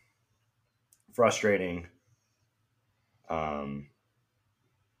frustrating,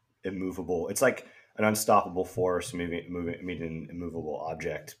 immovable. It's like an unstoppable force meeting an immovable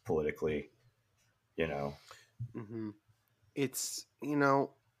object politically, Mm-hmm. It's,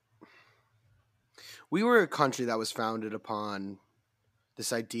 we were a country that was founded upon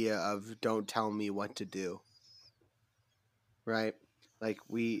this idea of don't tell me what to do. Right? Like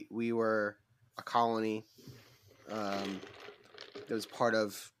we were a colony that was part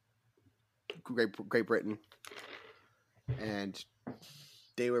of Great Britain, and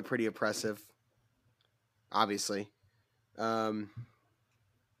they were pretty oppressive, obviously. And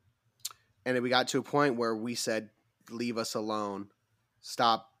then we got to a point where we said, leave us alone.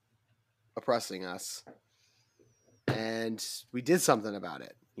 Stop oppressing us. And we did something about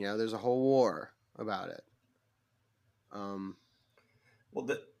it. There's a whole war about it. Well,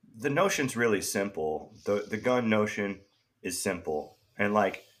 the notion's really simple. The gun notion is simple, and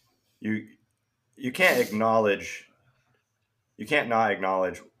like you you can't acknowledge you can't not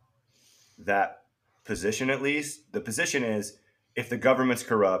acknowledge that position. At least the position is, if the government's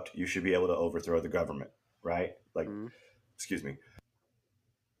corrupt, you should be able to overthrow the government, right? Like, Mm-hmm. excuse me.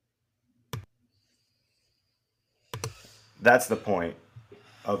 That's the point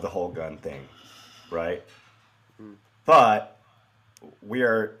of the whole gun thing, right? Mm-hmm. But we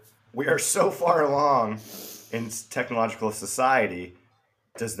are so far along in technological society.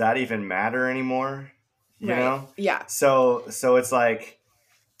 Does that even matter anymore? You Right. know? Yeah. So it's like,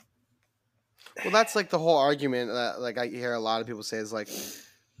 Well, that's like the whole argument that like I hear a lot of people say is like,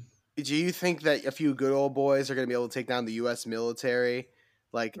 do you think that a few good old boys are going to be able to take down the U.S. military,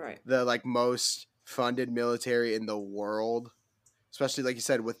 like Right. the like most funded military in the world, especially like you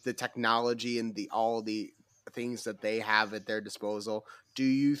said with the technology and the all the things that they have at their disposal? Do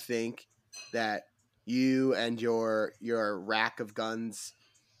you think that you and your rack of guns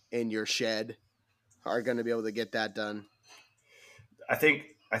in your shed are going to be able to get that done? I think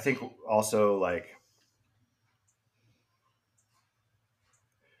also, like,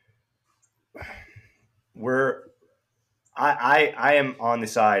 we're I am on the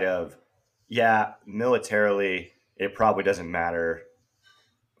side of, yeah, militarily it probably doesn't matter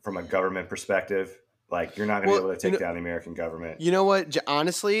from a government perspective. Like, you're not going to Well, be able to take down the American government. you know what?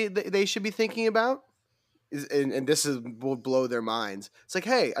 Honestly, they should be thinking about is, and this is will blow their minds. It's like,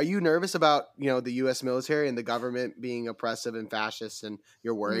 hey, are you nervous about the U.S. military and the government being oppressive and fascist, and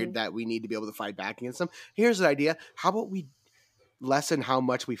you're worried that we need to be able to fight back against them? Here's an idea: how about we lessen how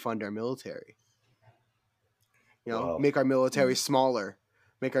much we fund our military? Well, Make our military smaller,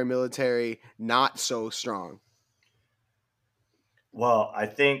 make our military not so strong. I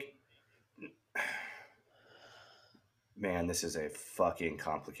think, man, this is a fucking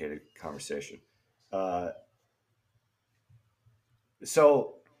complicated conversation.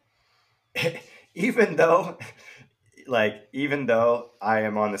 So even though I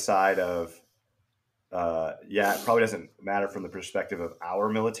am on the side of, yeah, it probably doesn't matter from the perspective of our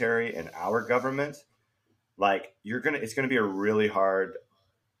military and our government. Like, it's gonna be a really hard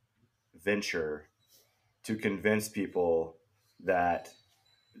venture to convince people that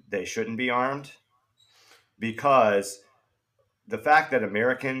they shouldn't be armed, because the fact that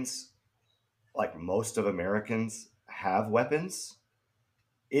Americans, like most of Americans, have weapons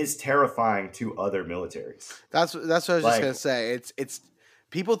is terrifying to other militaries. That's what I was just Like, gonna say. It's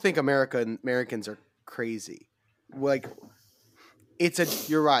people think Americans are crazy. Like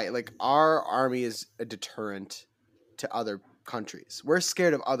you're right. Like our army is a deterrent to other countries. We're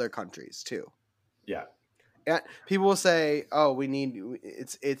scared of other countries too. yeah, And people will say, "Oh,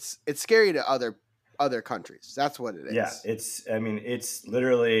 it's scary to other countries." That's what it is. yeah. It's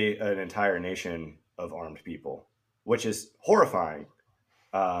literally an entire nation of armed people, which is horrifying,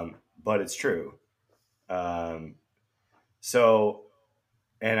 but it's true. So,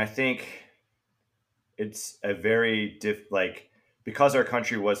 and I think it's a very because our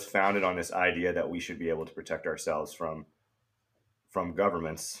country was founded on this idea that we should be able to protect ourselves from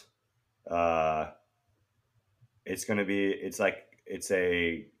governments. It's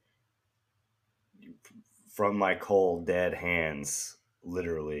a from my cold dead hands,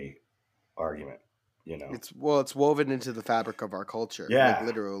 literally, argument. It's woven into the fabric of our culture. Yeah,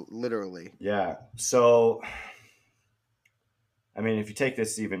 like literally. Yeah. So, I mean, if you take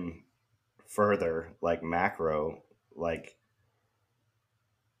this even further, like macro, like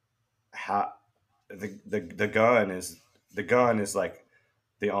how the gun is like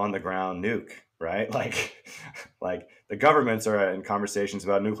the on the ground nuke, right? Like the governments are in conversations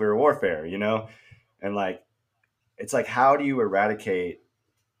about nuclear warfare, and like it's like, how do you eradicate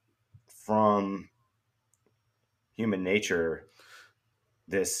from human nature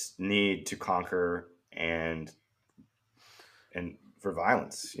this need to conquer and for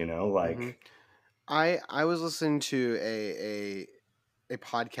violence, like. Mm-hmm. I was listening to a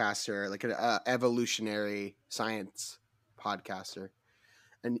podcaster, like an evolutionary science podcaster,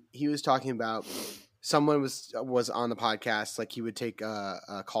 and he was talking about someone was on the podcast. Like he would take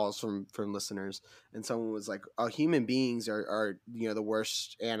calls from listeners, and someone was like, human beings are the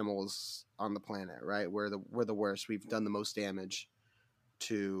worst animals on the planet, right? We're the worst. We've done the most damage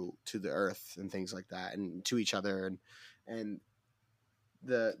to the earth and things like that, and to each other, and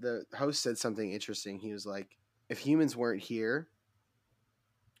the host said something interesting. He was like, if humans weren't here,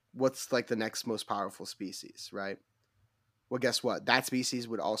 what's like the next most powerful species, right? Well, guess what? That species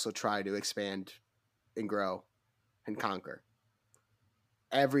would also try to expand and grow and conquer.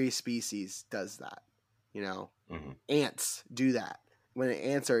 Every species does that, Mm-hmm. Ants do that. when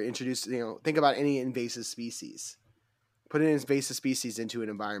ants are introduced, think about any invasive species. Put an invasive species into an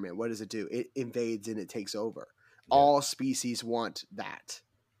environment. What does it do? It invades and it takes over. Yeah. All species want that.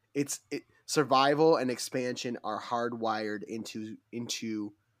 Survival and expansion are hardwired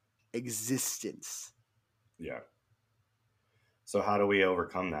into existence. Yeah. So how do we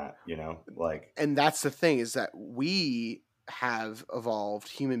overcome that? And that's the thing, is that we have evolved.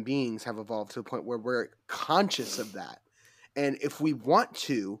 Human beings have evolved to the point where we're conscious of that. And if we want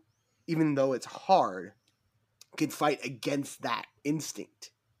to, even though it's hard, could fight against that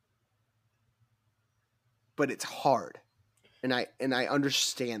instinct. But it's hard. And I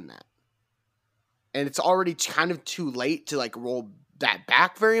understand that. And it's already kind of too late to like roll that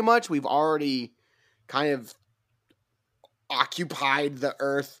back very much. We've already kind of occupied the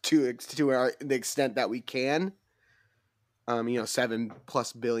earth to the extent that we can.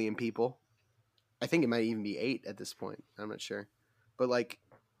 7+ billion people. I think it might even be 8 at this point. I'm not sure. But like,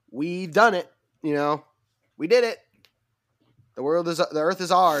 we've done it, we did it. The earth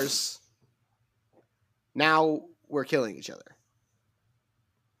is ours. Now we're killing each other.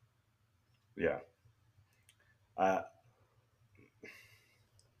 Yeah. I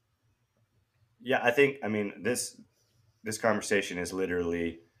think, this conversation is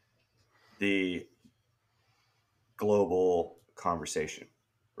literally the global conversation,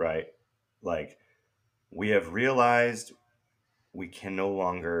 right? Like, we have realized we can no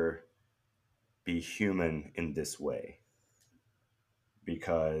longer be human in this way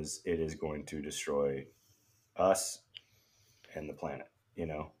because it is going to destroy us and the planet,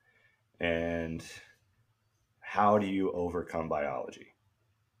 and how do you overcome biology?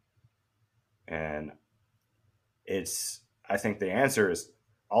 And I think the answer is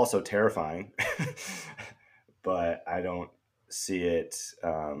also terrifying, but I don't see it.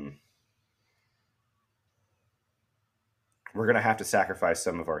 We're going to have to sacrifice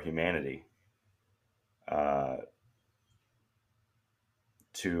some of our humanity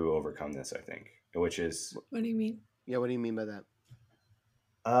to overcome this, I think, which is... What do you mean? Yeah, what do you mean by that?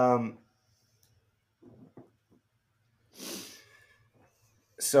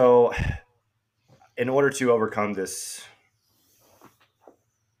 So in order to overcome this,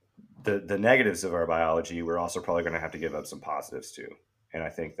 the negatives of our biology, we're also probably going to have to give up some positives too. And I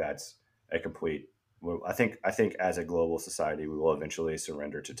think that's a complete... I think as a global society, we will eventually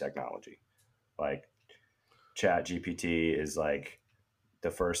surrender to technology. Like Chat GPT is like the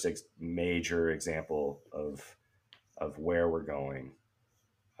first major example of where we're going.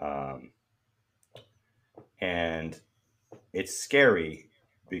 And it's scary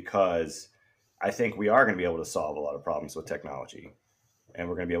because I think we are going to be able to solve a lot of problems with technology, and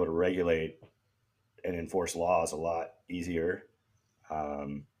we're going to be able to regulate and enforce laws a lot easier.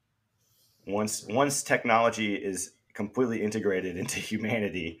 Once technology is completely integrated into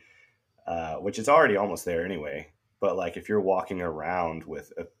humanity, which is already almost there anyway, but like if you're walking around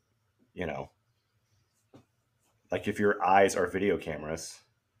with like if your eyes are video cameras,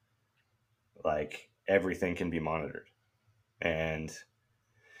 like everything can be monitored. And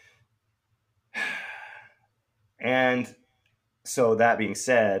so that being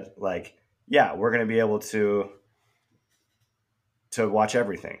said, like, yeah, we're going to be able to watch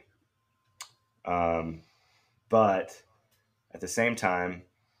everything. But at the same time,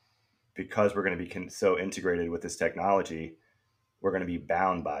 because we're going to be so integrated with this technology, we're going to be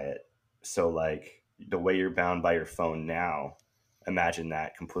bound by it. So like the way you're bound by your phone now, imagine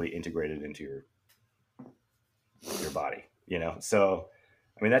that completely integrated into your body, So,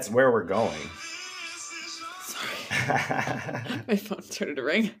 that's where we're going. Sorry. My phone started to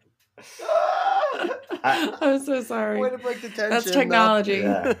ring. I'm so sorry. Way to break the tension. That's technology.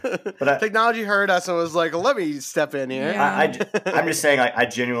 Yeah. But technology heard us and was like, let me step in here. Yeah. I'm just saying, I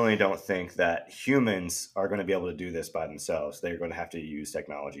genuinely don't think that humans are going to be able to do this by themselves. They're going to have to use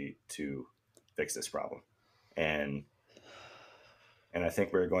technology to fix this problem. And I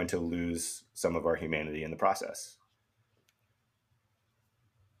think we're going to lose some of our humanity in the process.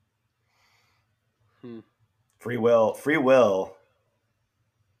 Free will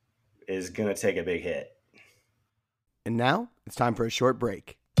is going to take a big hit. And now it's time for a short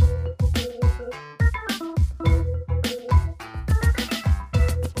break.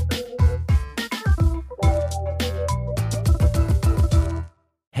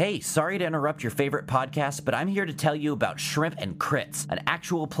 Hey, sorry to interrupt your favorite podcast, but I'm here to tell you about Shrimp and Crits, an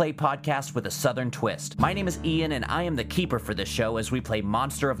actual play podcast with a southern twist. My name is Ian, and I am the keeper for this show as we play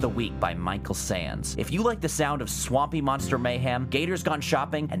Monster of the Week by Michael Sands. If you like the sound of swampy monster mayhem, gators gone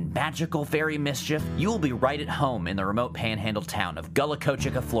shopping, and magical fairy mischief, you will be right at home in the remote panhandle town of Gullah,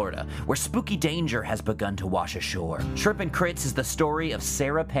 Florida, where spooky danger has begun to wash ashore. Shrimp and Crits is the story of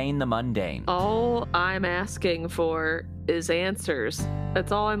Sarah Payne the Mundane. All I'm asking for is answers.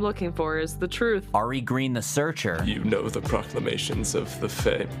 That's all I'm looking for, is the truth. Ari Green the Searcher. You know the proclamations of the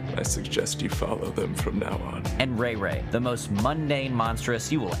Fae. I suggest you follow them from now on. And Ray Ray, the most mundane monstrous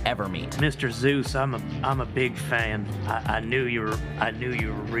you will ever meet. Mr. Zeus, I'm a big fan. I knew you were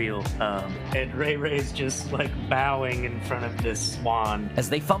real. And Ray Ray's just like bowing in front of this swan. As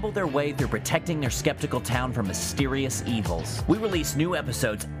they fumble their way through protecting their skeptical town from mysterious evils. We release new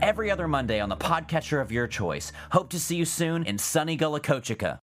episodes every other Monday on the podcatcher of your choice. Hope to see you soon in sunny Gullah.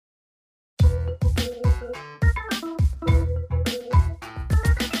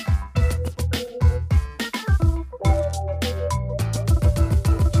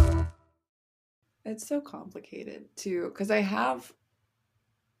 It's so complicated too, because I have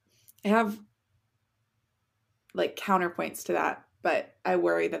like counterpoints to that, but I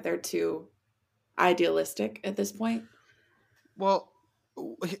worry that they're too idealistic at this point. Well,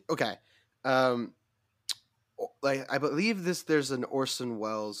 okay. Like I believe there's an Orson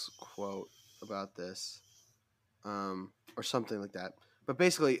Welles quote about this, or something like that. But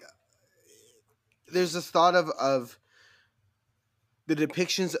basically, there's this thought of the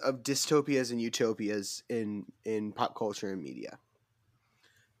depictions of dystopias and utopias in pop culture and media.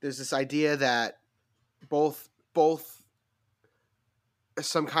 There's this idea that both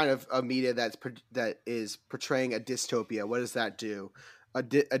some kind of a media that is portraying a dystopia. What does that do? A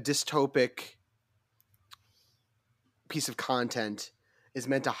dystopic piece of content is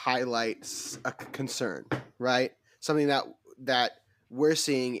meant to highlight a concern, right? Something that we're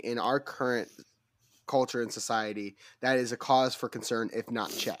seeing in our current culture and society that is a cause for concern if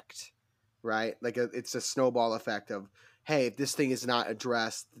not checked, right? Like it's a snowball effect of, hey, if this thing is not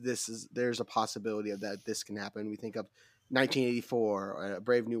addressed, there's a possibility of that this can happen. We think of 1984, A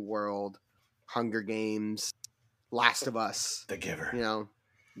Brave New World, Hunger Games, Last of Us, The Giver.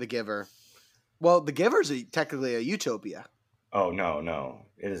 The Giver. Well, The Giver's technically a utopia. Oh, no.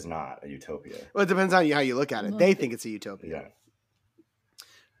 It is not a utopia. Well, it depends on how you look at it. They think it's a utopia. Yeah.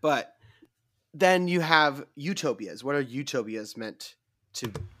 But then you have utopias. What role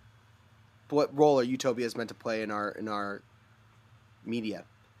are utopias meant to play in our media?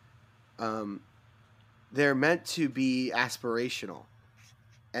 They're meant to be aspirational.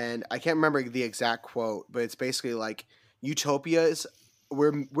 And I can't remember the exact quote, but it's basically like utopias,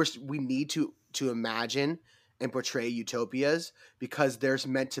 we need to imagine and portray utopias because there's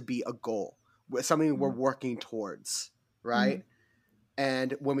meant to be a goal, something we're working towards, right? Mm-hmm.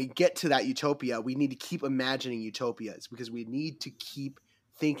 And when we get to that utopia, we need to keep imagining utopias because we need to keep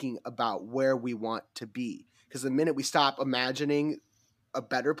thinking about where we want to be. Because the minute we stop imagining a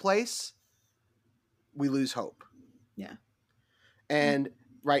better place, we lose hope. Yeah. And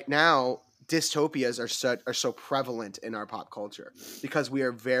right now, dystopias are so prevalent in our pop culture because we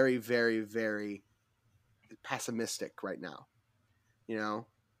are very, very, very pessimistic right now.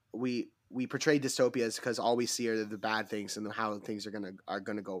 We portray dystopias because all we see are the bad things and how things are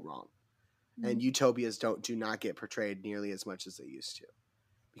gonna go wrong. Mm-hmm. And utopias do not get portrayed nearly as much as they used to,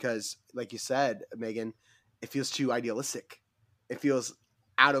 because, like you said, Megan, it feels too idealistic. It feels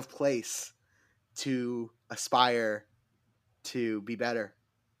out of place to aspire to be better,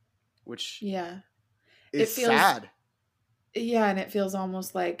 which is sad. Yeah, and it feels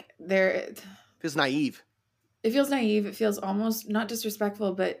almost like it feels naive. It feels naive. It feels almost not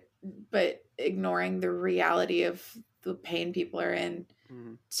disrespectful, but ignoring the reality of the pain people are in,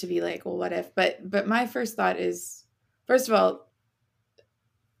 mm-hmm. to be like, well, what if? But my first thought is, first of all,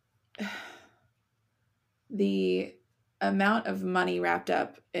 the amount of money wrapped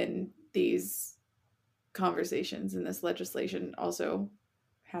up in these conversations and this legislation also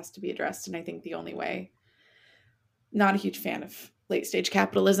has to be addressed. And I think the only way, not a huge fan of late stage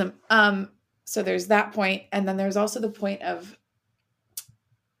capitalism. So there's that point. And then there's also the point of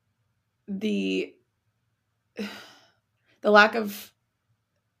the lack of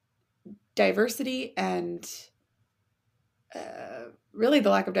diversity and really the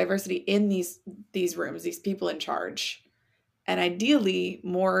lack of diversity in these rooms, these people in charge, and ideally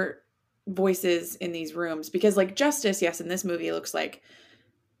more voices in these rooms, because like justice, yes, in this movie it looks like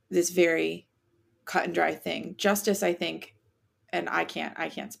this very cut and dry thing. Justice, I think, and I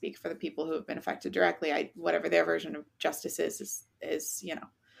can't speak for the people who have been affected directly. Whatever their version of justice is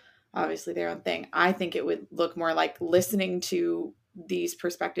obviously their own thing. I think it would look more like listening to these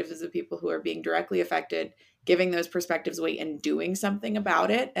perspectives of people who are being directly affected, giving those perspectives weight and doing something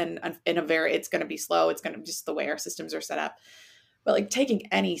about it. And in a very, it's going to be slow. It's going to just the way our systems are set up, but like taking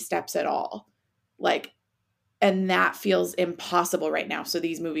any steps at all, like, and that feels impossible right now. So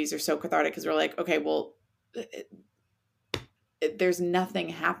these movies are so cathartic because we're like, okay, well, there's nothing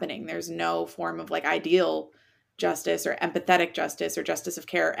happening. There's no form of like ideal justice or empathetic justice or justice of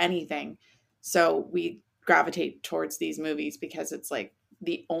care or anything. So we gravitate towards these movies because it's like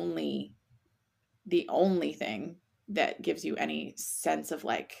the only thing that gives you any sense of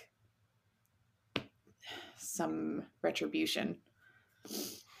like some retribution.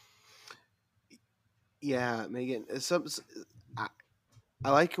 Yeah, Megan. I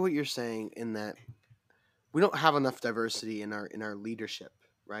like what you're saying in that we don't have enough diversity in our leadership,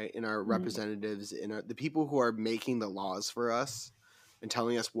 right? In our representatives, in the people who are making the laws for us and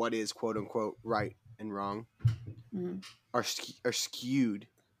telling us what is quote unquote right and wrong are skewed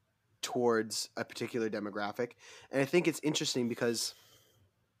towards a particular demographic. And I think it's interesting because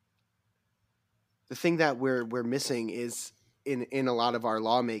the thing that we're missing is in a lot of our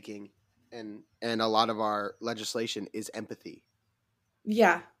lawmaking and a lot of our legislation is empathy.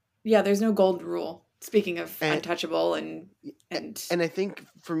 Yeah. There's no golden rule. Speaking of untouchable and I think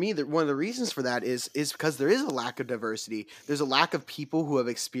for me that one of the reasons for that is because there is a lack of diversity. There's a lack of people who have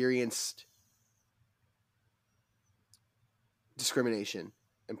experienced discrimination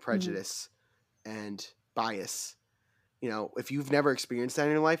and prejudice and bias. You know, if you've never experienced that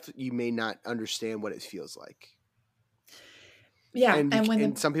in your life, you may not understand what it feels like. Yeah,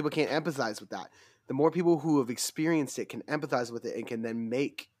 and some people can't empathize with that. The more people who have experienced it can empathize with it and can then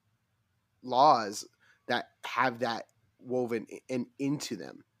make laws that have that woven into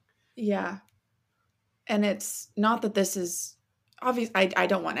them. Yeah. And it's not that this is obvious. I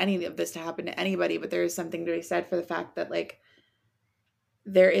don't want any of this to happen to anybody, but there is something to be said for the fact that like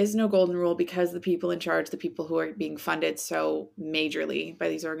there is no golden rule because the people in charge, the people who are being funded so majorly by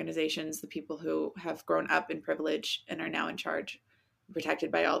these organizations, the people who have grown up in privilege and are now in charge,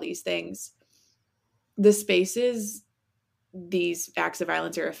 protected by all these things, the spaces these acts of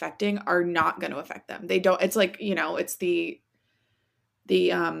violence are affecting are not going to affect them. They don't, it's like, you know, it's the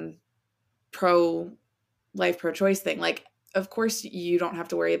pro-life, pro-choice thing. Like, of course you don't have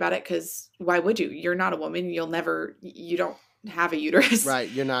to worry about it because why would you? You're not a woman. You don't have a uterus. Right.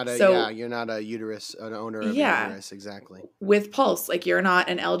 You're not a uterus, an owner of a uterus. Exactly. With Pulse, like you're not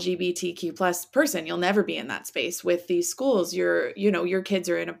an LGBTQ plus person. You'll never be in that space. With these schools, your kids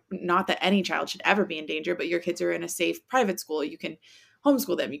are in a, not that any child should ever be in danger, but your kids are in a safe private school. You can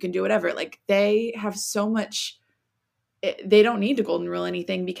homeschool them. You can do whatever. Like they have so much, they don't need to golden rule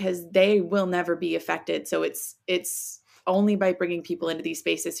anything because they will never be affected. So it's only by bringing people into these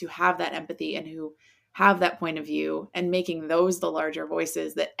spaces who have that empathy and who have that point of view and making those the larger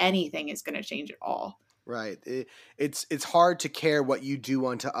voices that anything is going to change at all. Right. It's hard to care what you do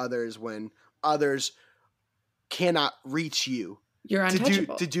unto others when others cannot reach you. You're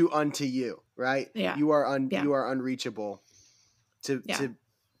untouchable. To do unto you, right? Yeah. You are unreachable to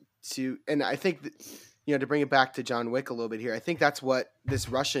and I think that, you know, to bring it back to John Wick a little bit here, I think that's what this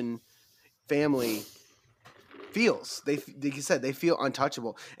Russian family feels. Like you said, they feel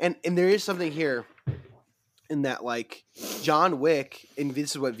untouchable. And there is something here in that, like, John Wick, and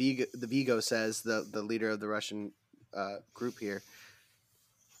this is what Vigo says, the leader of the Russian group here.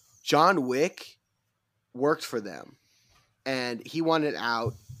 John Wick worked for them, and he wanted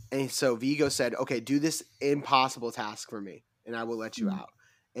out. And so Vigo said, okay, do this impossible task for me, and I will let you out.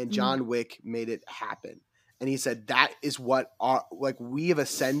 And John Wick made it happen. And he said, that is what we have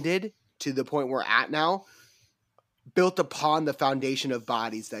ascended to the point we're at now, built upon the foundation of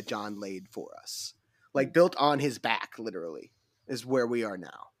bodies that John laid for us. Like built on his back, literally, is where we are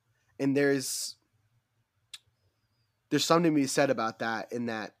now. And there's something to be said about that, in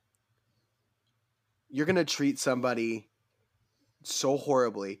that you're going to treat somebody so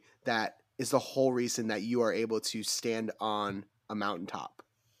horribly that is the whole reason that you are able to stand on a mountaintop.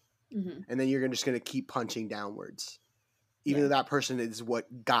 Mm-hmm. And then you're just going to keep punching downwards, even though that person is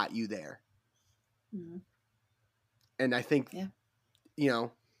what got you there. Mm-hmm. And I think, you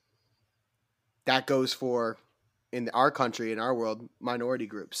know, that goes for, in our country, in our world, minority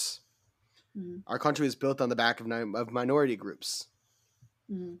groups. Mm-hmm. Our country is built on the back of minority groups.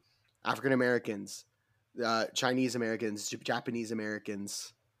 Mm-hmm. African Americans, Chinese Americans, Japanese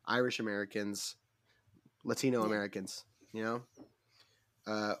Americans, Irish Americans, Latino Americans, you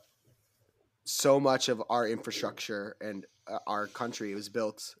know? So much of our infrastructure and our country was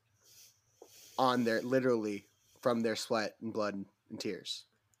built on literally from their sweat and blood and tears.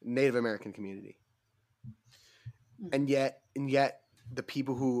 Native American community. And yet the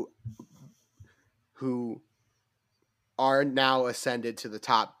people who are now ascended to the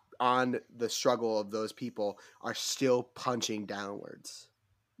top on the struggle of those people are still punching downwards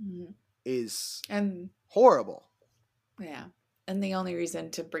is horrible. Yeah. And the only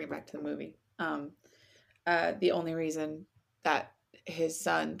reason, to bring it back to the movie, the only reason that his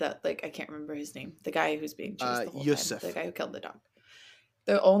son, that like I can't remember his name, the guy who's being chased the whole Yusuf. time, the guy who killed the dog.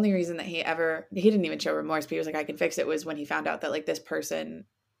 The only reason that he didn't even show remorse, but he was like, I can fix it, was when he found out that like this person,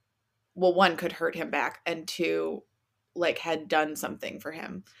 well, one, could hurt him back, and two, like had done something for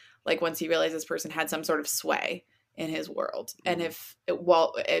him. Like once he realized this person had some sort of sway in his world. And if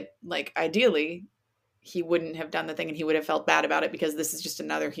like ideally he wouldn't have done the thing and he would have felt bad about it because this is just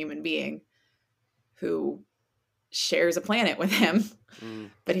another human being who shares a planet with him.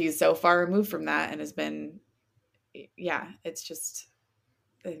 But he's so far removed from that and has been, it's just,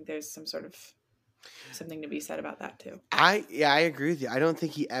 I think there's some sort of something to be said about that too. I agree with you. I don't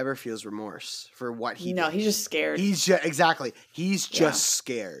think he ever feels remorse for what he did. He's just scared. He's just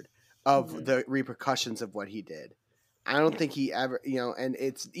scared of the repercussions of what he did. I don't think he ever, and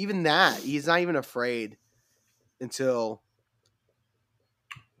it's even that he's not even afraid until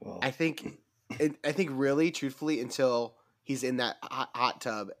I think really truthfully until he's in that hot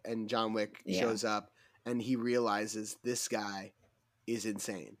tub and John Wick shows up and he realizes this guy is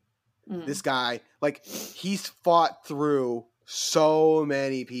insane. This guy, like, he's fought through so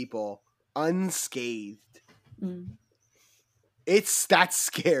many people unscathed. That's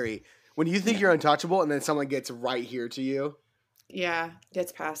scary. When you think you're untouchable and then someone gets right here to you. Yeah,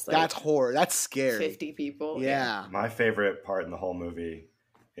 gets past like that's horror. That's scary. 50 people. Yeah. My favorite part in the whole movie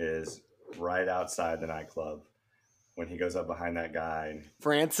is right outside the nightclub when he goes up behind that guy.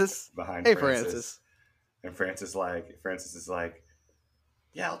 Francis. Francis. And Francis is like,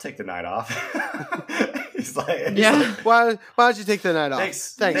 yeah, I'll take the night off. he's like, why don't you take the night off?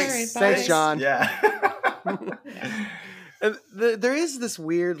 Thanks, John. Yeah. And there is this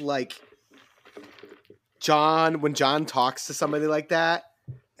weird, like, when John talks to somebody like that,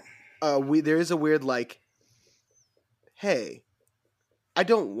 there is a weird, like, hey, I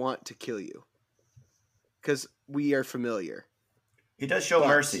don't want to kill you because we are familiar. He does show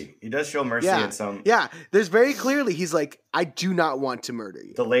mercy. He does show mercy in some. Yeah, there's very clearly he's like, I do not want to murder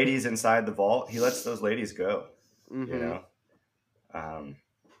you. The ladies inside the vault, he lets those ladies go. You know,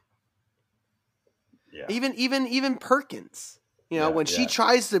 Even Perkins. When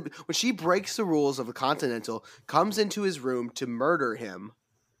she breaks the rules of the Continental, comes into his room to murder him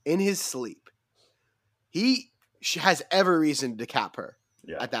in his sleep. He has every reason to cap her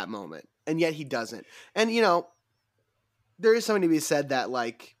at that moment, and yet he doesn't. And there is something to be said that,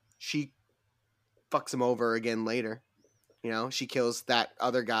 like, she fucks him over again later. She kills that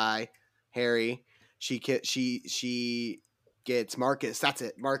other guy, Harry. She gets Marcus. That's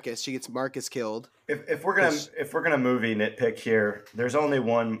it, Marcus. She gets Marcus killed. If we're gonna movie nitpick here, there's only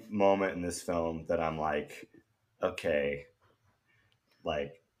one moment in this film that I'm like, okay,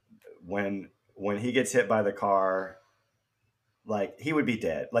 like when he gets hit by the car, like he would be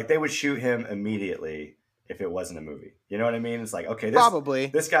dead. Like they would shoot him immediately. If it wasn't a movie, you know what I mean? It's like, okay,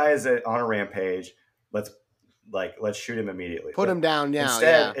 this guy is on a rampage. Let's shoot him immediately. Put him down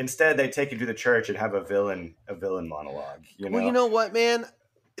now. Instead, they take him to the church and have a villain monologue. Well, you know what, man?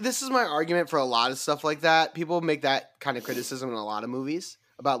 This is my argument for a lot of stuff like that. People make that kind of criticism in a lot of movies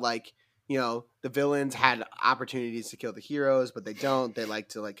about, like, the villains had opportunities to kill the heroes, but they don't. They like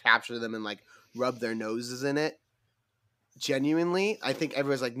to, like, capture them and, like, rub their noses in it. Genuinely, I think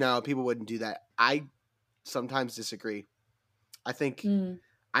everyone's like, no, people wouldn't do that. I sometimes disagree. I think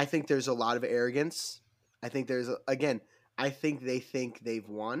there's a lot of arrogance. I think I think they think they've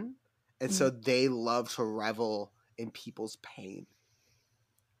won, and so they love to revel in people's pain.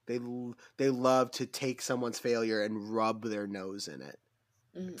 They love to take someone's failure and rub their nose in it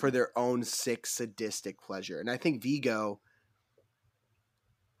for their own sick, sadistic pleasure. And I think Vigo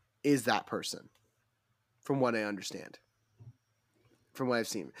is that person, from what I understand. From what I've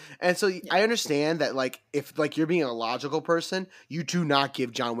seen. And so I understand that, like, if, like, you're being a logical person, you do not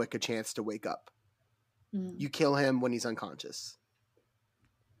give John Wick a chance to wake up. You kill him when he's unconscious.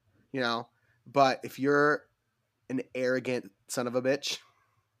 But if you're an arrogant son of a bitch,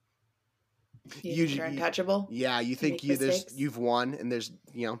 you're untouchable. Yeah, you think you've won and there's,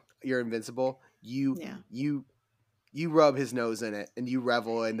 you're invincible. You rub his nose in it and you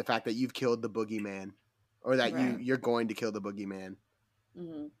revel in the fact that you've killed the boogeyman, or that you're going to kill the boogeyman.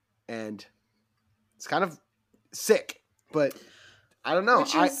 And it's kind of sick, but I don't know.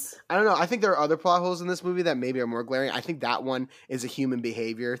 Which is, I don't know. I think there are other plot holes in this movie that maybe are more glaring. I think that one is a human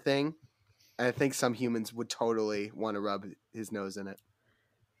behavior thing. And I think some humans would totally want to rub his nose in it.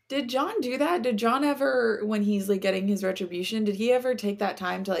 did John do that? Did John ever, when he's like getting his retribution, did he ever take that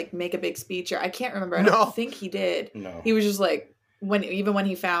time to like make a big speech? Or I can't remember. I No. don't think he did. No. He was just like, even when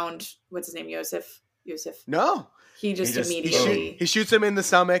he found, what's his name, Yosef? No. He just He immediately, He shoots him in the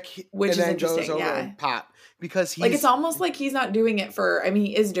stomach, Which and is then goes interesting, over yeah. and pop. Because he's like, it's almost like he's not doing it for, I mean,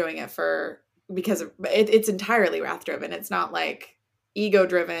 he is doing it for, because it's entirely wrath driven. It's not like ego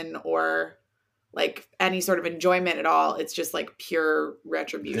driven or like any sort of enjoyment at all. It's just like pure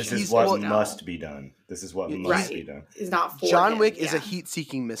retribution. This is He's- what well, must be done. This is what must be done. It's not for John him, Wick is a yeah.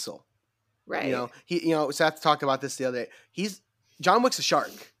 heat-seeking missile. Right. You know, Seth talked about this the other day. John Wick's a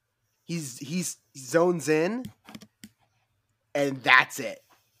shark. He zones in, and that's it.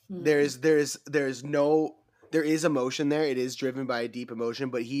 Mhm. There is emotion there. It is driven by a deep emotion,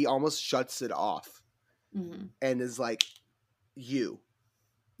 but he almost shuts it off Mhm. and is like, you.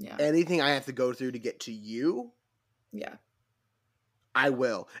 Yeah. Anything I have to go through to get to you, Yeah. I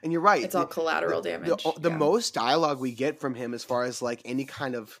will. And you're right. It's all collateral damage. The Yeah. most dialogue we get from him as far as like any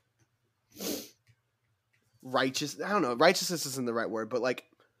kind of righteousness isn't the right word, but like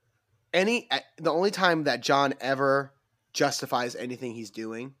the only time that John ever justifies anything he's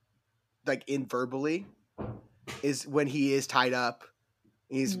doing, like in verbally, is when he is tied up,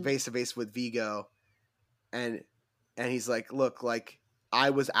 he's face to face with Vigo, and he's like, look, like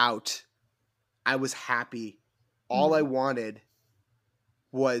I was out, I was happy, all I wanted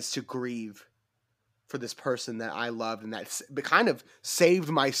was to grieve for this person that I loved and that kind of saved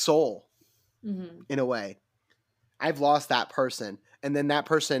my soul in a way. I've lost that person. And then that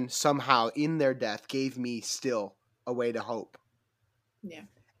person somehow in their death gave me still a way to hope. Yeah.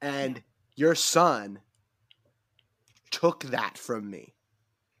 And your son took that from me.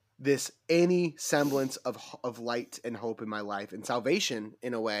 Any semblance of light and hope in my life and salvation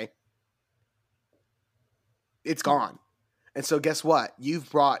in a way, it's gone. And so guess what?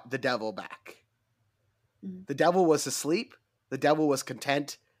 You've brought the devil back. The devil was asleep. The devil was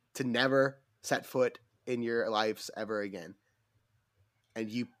content to never set foot in your lives ever again. And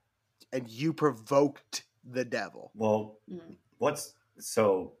you provoked the devil. Well,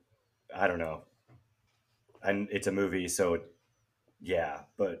 I don't know. And it's a movie, so yeah,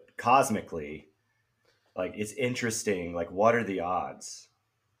 but cosmically, like it's interesting, like what are the odds?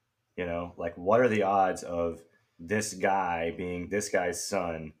 You know, like what are the odds of this guy being this guy's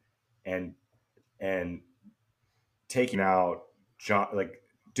son and taking out John, like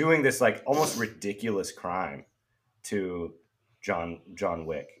doing this like almost ridiculous crime to John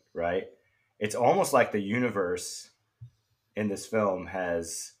Wick, right? It's almost like the universe in this film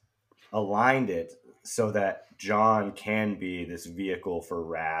has aligned it so that John can be this vehicle for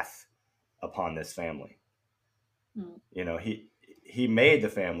wrath upon this family. You know, he made the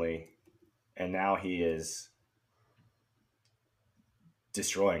family and now he is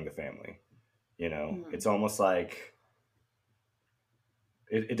destroying the family. You know, it's almost like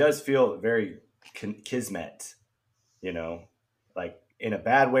it does feel very kismet, you know, like in a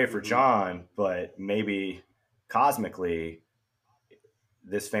bad way for John, but maybe cosmically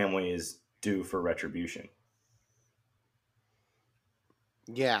this family is due for retribution.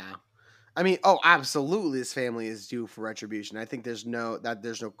 Yeah. I mean, oh, absolutely this family is due for retribution. I think there's no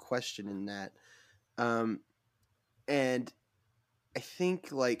question in that. And I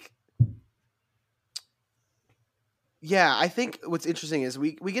think like yeah, I think what's interesting is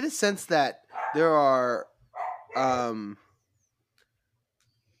we get a sense that there are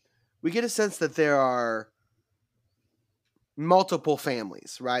multiple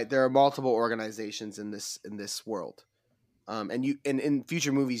families, right? There are multiple organizations in this world. And in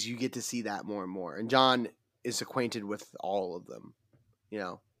future movies you get to see that more and more. And John is acquainted with all of them. You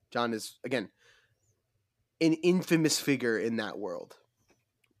know, John is again an infamous figure in that world.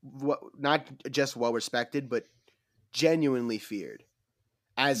 Not just well respected, but genuinely feared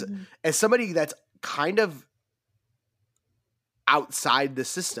as somebody that's kind of outside the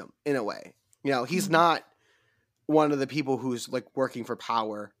system in a way. You know, he's not one of the people who's like working for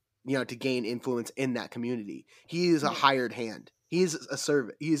power, you know, to gain influence in that community. He is a hired hand. He's a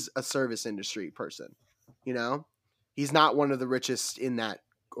service industry person. You know, he's not one of the richest in that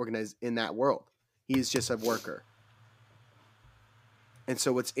world. He's just a worker. And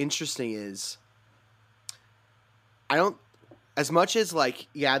so what's interesting is as much as like,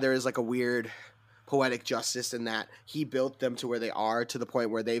 yeah, there is like a weird poetic justice in that he built them to where they are, to the point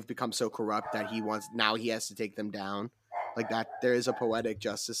where they've become so corrupt that he has to take them down. Like that, there is a poetic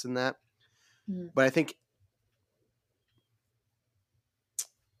justice in that. But I think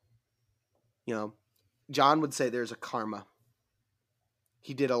You know, John would say there's a karma.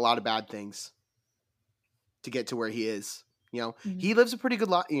 He did a lot of bad things to get to where he is. You know, he lives a pretty good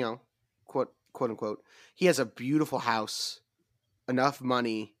life, you know, quote unquote. He has a beautiful house, enough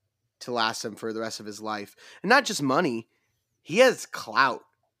money to last him for the rest of his life. And not just money, he has clout.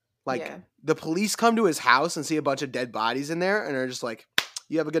 Like, the police come to his house and see a bunch of dead bodies in there and are just like,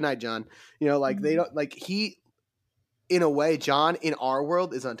 you have a good night, John. You know, like, they don't, like, in a way, John in our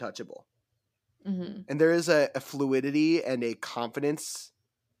world is untouchable. And there is a fluidity and a confidence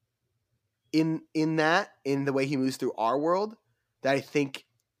in that, in the way he moves through our world, that I think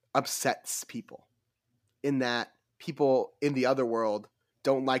upsets people. In that people in the other world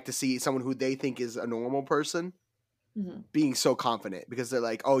don't like to see someone who they think is a normal person being so confident, because they're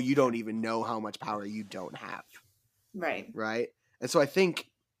like, oh, you don't even know how much power you don't have. Right. And so I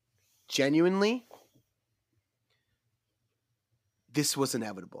think genuinely this was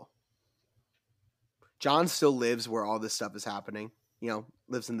inevitable. John still lives where all this stuff is happening, you know,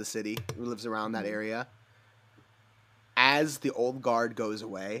 lives in the city, lives around that area. As the old guard goes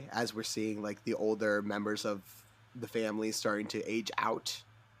away, as we're seeing like the older members of the family starting to age out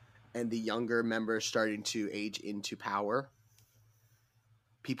and the younger members starting to age into power,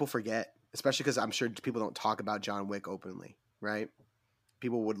 people forget, especially because I'm sure people don't talk about John Wick openly, right?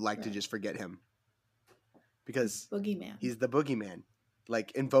 People would like to just forget him because he's the boogeyman.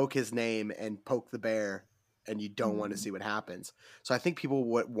 Like, invoke his name and poke the bear and you don't want to see what happens. So I think people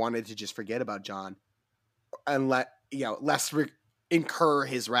wanted to just forget about John and less incur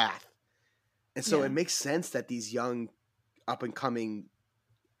his wrath. And so it makes sense that these young up and coming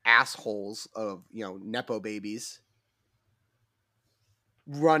assholes of, you know, Nepo babies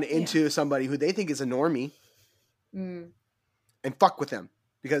run into somebody who they think is a normie and fuck with him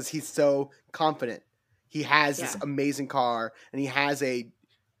because he's so confident. He has this amazing car and he has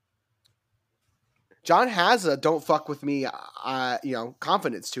John has a don't fuck with me, you know,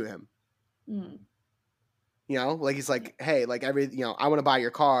 confidence to him. You know, like he's like, hey, like I want to buy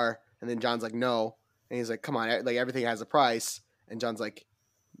your car. And then John's like, no. And he's like, come on, like everything has a price. And John's like,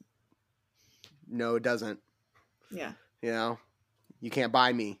 no, it doesn't. Yeah. You know, you can't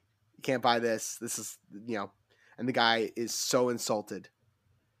buy me. You can't buy this. This is, you know, and the guy is so insulted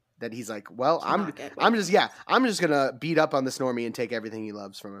that he's like, well, I'm just going to beat up on this normie and take everything he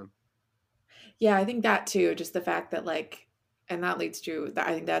loves from him. Yeah, I think that too, just the fact that like, and that leads to,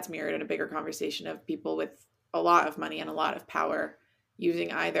 I think that's mirrored in a bigger conversation of people with a lot of money and a lot of power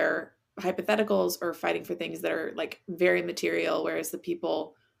using either hypotheticals or fighting for things that are like very material, whereas the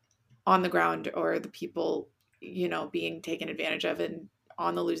people on the ground or the people, you know, being taken advantage of and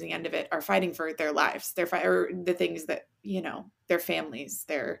on the losing end of it are fighting for their lives, or the things that, you know, their families,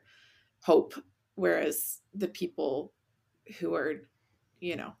 their hope, whereas the people who are,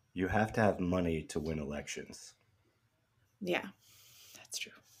 you know, you have to have money to win elections. Yeah, that's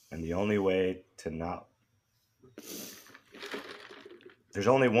true. And the only way to not, there's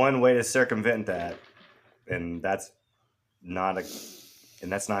only one way to circumvent that, and that's not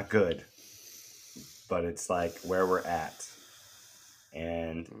good. But it's like where we're at,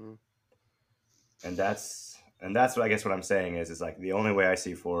 and that's what I guess what I'm saying is like the only way I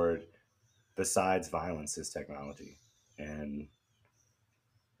see forward besides violence is technology, and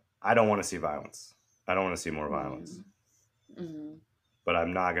I don't want to see violence. I don't want to see more violence. But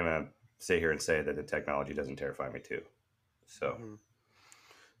I'm not gonna sit here and say that the technology doesn't terrify me too. So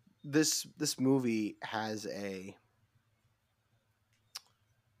this movie has a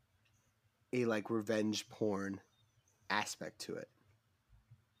like revenge porn aspect to it,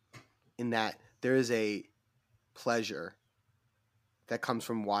 in that there is a pleasure that comes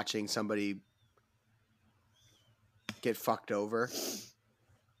from watching somebody get fucked over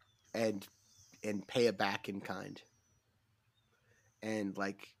and pay it back in kind. And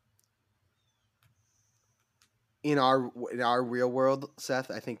like in our real world, Seth,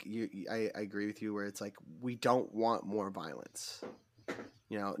 I think I agree with you where it's like we don't want more violence.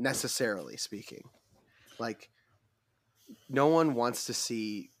 You know, necessarily speaking, like no one wants to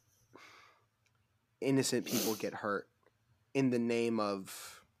see innocent people get hurt in the name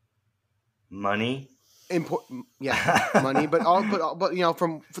of money. Money, but you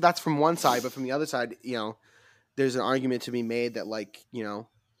know, that's from one side, but from the other side, you know, there's an argument to be made that like, you know,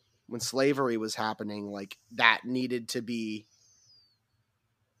 when slavery was happening, like that needed to be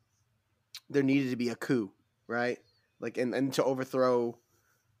a coup, right? Like and to overthrow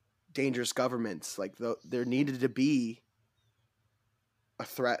dangerous governments, like there needed to be a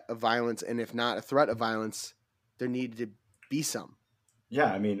threat of violence, and if not a threat of violence, there needed to be some. Yeah,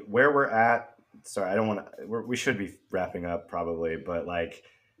 I mean, where we're at. Sorry, I don't want to. We should be wrapping up probably, but like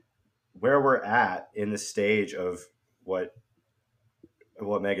where we're at in the stage of what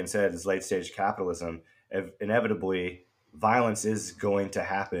Megan said is late stage capitalism, inevitably violence is going to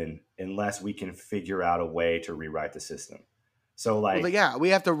happen unless we can figure out a way to rewrite the system. So like, well, yeah, we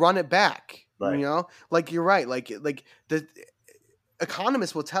have to run it back. Like- You know, like you're right. Like the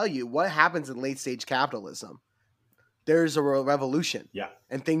economists will tell you what happens in late stage capitalism. There's a revolution. Yeah.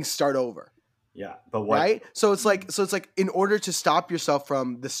 And things start over. Yeah. But what? Right. So it's like in order to stop yourself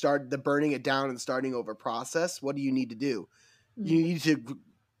from the burning it down and starting over process, what do you need to do? You need to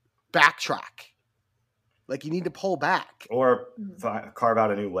backtrack. Like you need to pull back Or carve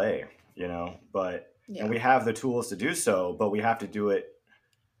out a new way, you know, but, and we have the tools to do so, but we have to do it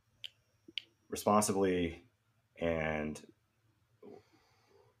responsibly and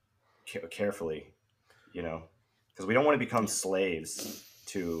carefully, you know, because we don't want to become slaves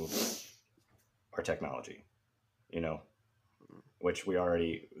to our technology, you know, which we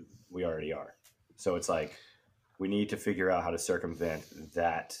already are. So it's like, we need to figure out how to circumvent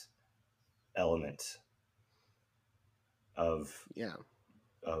that element of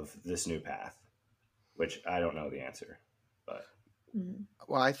this new path, which I don't know the answer, but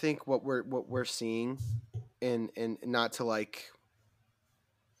well, I think what we're seeing, and not to like,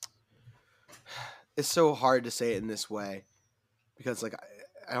 it's so hard to say it in this way because like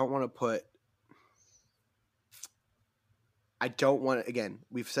I don't want to put. I don't want to, again,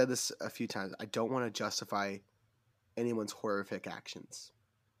 we've said this a few times. I don't want to justify anyone's horrific actions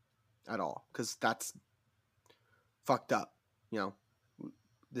at all because that's fucked up. You know,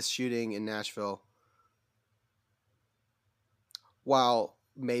 this shooting in Nashville, while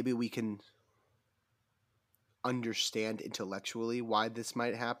maybe we can understand intellectually why this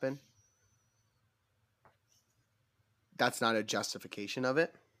might happen, that's not a justification of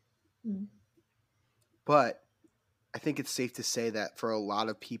it. But I think it's safe to say that for a lot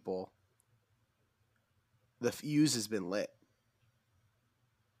of people, the fuse has been lit,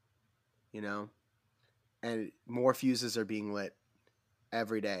 you know, and more fuses are being lit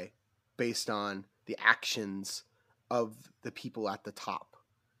every day based on the actions of the people at the top,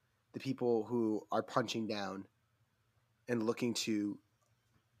 the people who are punching down and looking to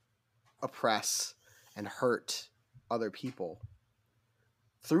oppress and hurt other people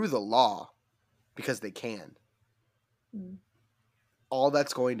through the law because they can. All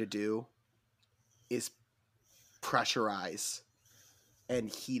that's going to do is pressurize and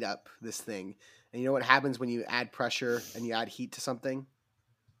heat up this thing. And you know what happens when you add pressure and you add heat to something?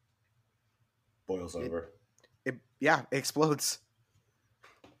 boils over. It explodes.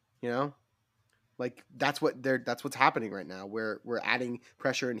 You know? Like that's what's happening right now. We're adding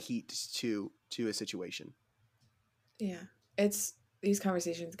pressure and heat to a situation. Yeah. It's these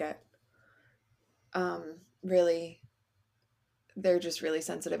conversations get really, they're just really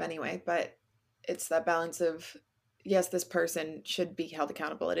sensitive anyway, but it's that balance of, yes, this person should be held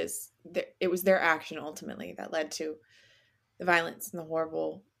accountable. It was their action ultimately that led to the violence and the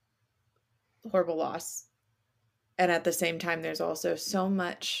horrible loss. And at the same time, there's also so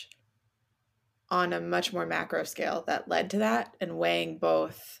much on a much more macro scale that led to that, and weighing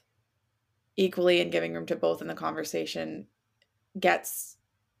both equally and giving room to both in the conversation gets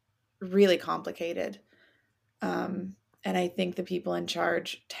really complicated. And I think the people in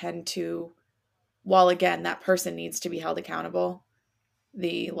charge tend to, while again, that person needs to be held accountable,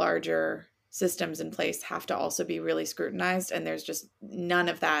 the larger systems in place have to also be really scrutinized. And there's just none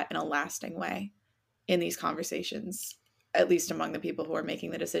of that in a lasting way in these conversations, at least among the people who are making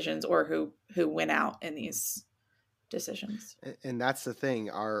the decisions or who win out in these decisions. And that's the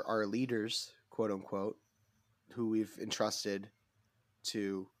thing. Our leaders, quote unquote, who we've entrusted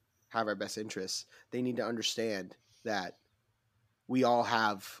to have our best interests, they need to understand that we all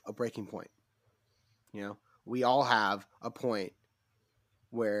have a breaking point. You know, we all have a point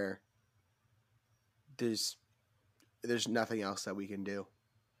where there's nothing else that we can do.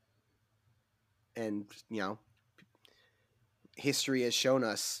 And, you know, history has shown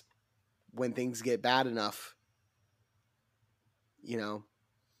us when things get bad enough, you know,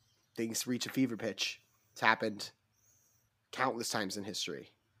 things reach a fever pitch. It's happened countless times in history.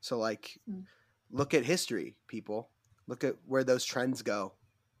 So, like, look at history, people. Look at where those trends go.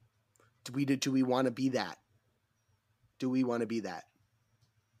 Do we want to be that? Do we want to be that?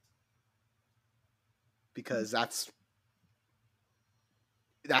 Because that's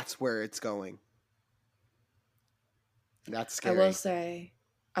where it's going. That's scary. I will say,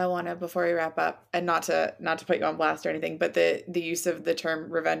 I want to, before we wrap up, and not to put you on blast or anything, but the use of the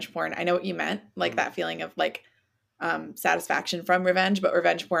term revenge porn, I know what you meant, like that feeling of like satisfaction from revenge, but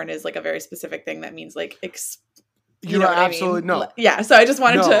revenge porn is like a very specific thing that means like You know are what I absolutely mean? no. Yeah, so I just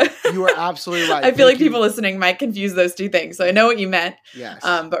wanted to. You are absolutely right. I feel like people listening might confuse those two things. So I know what you meant. Yes.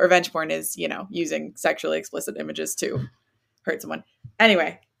 But revenge porn is, using sexually explicit images to hurt someone.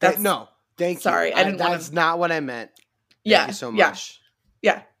 Anyway, that's Thank you. Sorry, I didn't want to. That's not what I meant. Yeah. Thank you so much.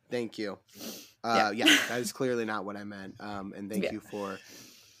 Yeah. Thank you. Yeah. That is clearly not what I meant. And thank you for.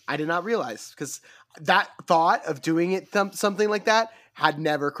 I did not realize because that thought of doing it something like that had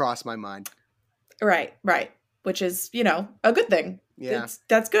never crossed my mind. Right. Which is, a good thing. Yeah.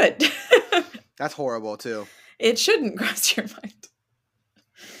 That's good. That's horrible too. It shouldn't cross your mind.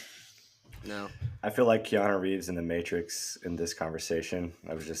 No. I feel like Keanu Reeves in The Matrix in this conversation.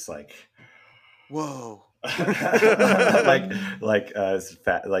 I was just like, whoa. like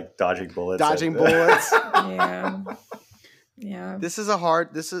dodging bullets. Dodging bullets. Yeah. This is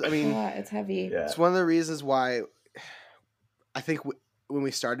it's heavy. Yeah. It's one of the reasons why I think when we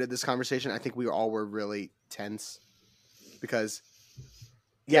started this conversation, I think we all were really tense because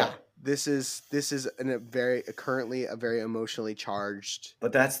this is currently a very emotionally charged.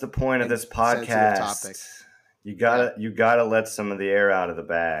 But that's the point of this podcast. Topic. You gotta let some of the air out of the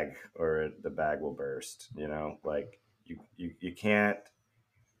bag, or the bag will burst. Like you can't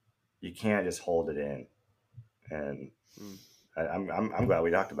just hold it in. And I'm glad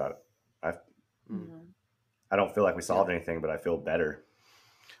we talked about it. I don't feel like we solved anything, but I feel better.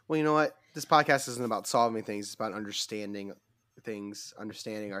 Well, you know what? This podcast isn't about solving things. It's about understanding things,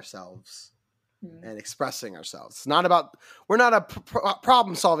 understanding ourselves, and expressing ourselves. It's not about. We're not a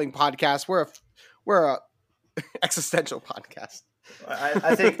problem-solving podcast. We're a existential podcast.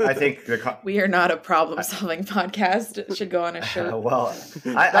 I think we are not a problem-solving podcast. It should go on a shirt. Well,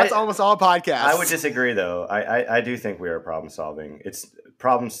 that's almost all podcasts. I would disagree, though. I do think we are problem-solving.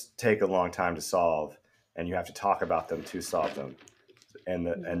 Problems take a long time to solve, and you have to talk about them to solve them.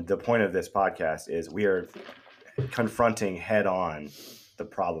 And the point of this podcast is we are confronting head-on the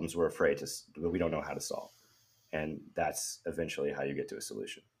problems we're afraid that we don't know how to solve, and that's eventually how you get to a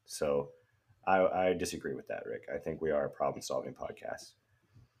solution. So I disagree with that, Rick. I think we are a problem-solving podcast.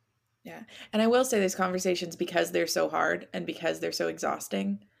 Yeah. And I will say these conversations, because they're so hard and because they're so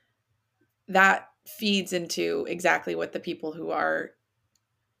exhausting, that feeds into exactly what the people who are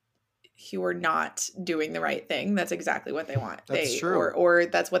not doing the right thing, that's exactly what they want. That's true. Or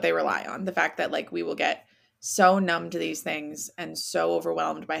that's what they rely on. The fact that we will get so numb to these things and so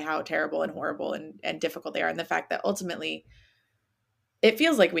overwhelmed by how terrible and horrible and difficult they are. And the fact that ultimately it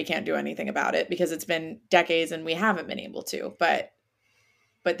feels like we can't do anything about it because it's been decades and we haven't been able to, but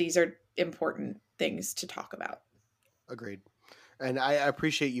these are important things to talk about. Agreed. And I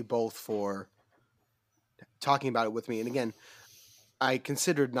appreciate you both for talking about it with me. And again, I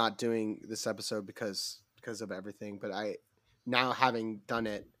considered not doing this episode because of everything, but now having done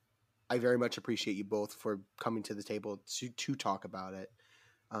it, I very much appreciate you both for coming to the table to talk about it.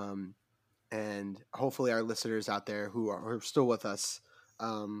 And hopefully our listeners out there who are still with us,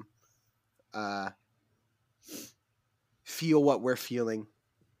 feel what we're feeling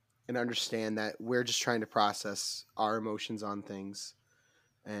and understand that we're just trying to process our emotions on things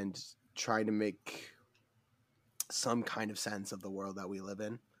and try to make some kind of sense of the world that we live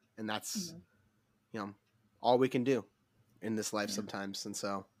in. And that's, all we can do in this life sometimes. And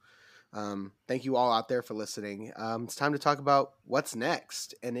so, thank you all out there for listening. It's time to talk about what's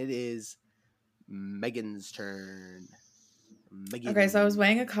next. And it is Megan's turn. Megan. Okay, so I was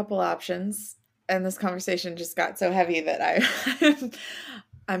weighing a couple options, and this conversation just got so heavy that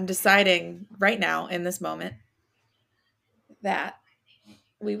I'm deciding right now in this moment that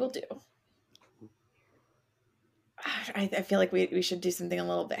we will do. I feel like we should do something a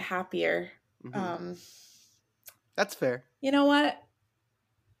little bit happier. Mm-hmm. That's fair. You know what?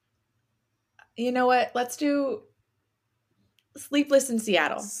 Let's do Sleepless in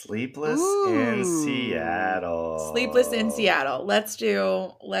Seattle. Sleepless in Seattle.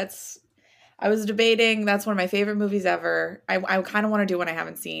 I was debating. That's one of my favorite movies ever. I kind of want to do one I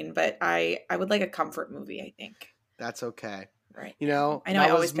haven't seen, but I would like a comfort movie, I think. That's okay. Right. I know I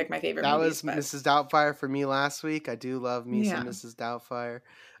always pick my favorite movies. That was Mrs. Doubtfire for me last week. I do love me some Mrs. Doubtfire.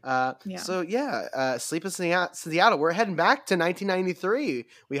 So Sleepless in Seattle. We're heading back to 1993.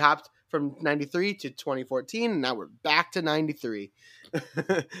 We hopped from 93 to 2014, and now we're back to 93.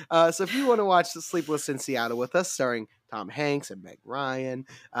 So if you want to watch Sleepless in Seattle with us, starring Tom Hanks and Meg Ryan,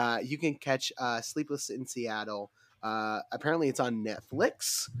 you can catch Sleepless in Seattle. Apparently it's on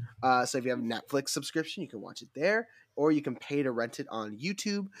Netflix. So if you have a Netflix subscription, you can watch it there, or you can pay to rent it on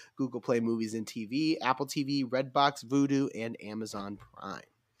YouTube, Google Play Movies and TV, Apple TV, Redbox, Vudu, and Amazon Prime.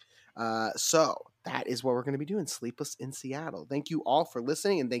 So that is what we're going to be doing. Sleepless in Seattle. Thank you all for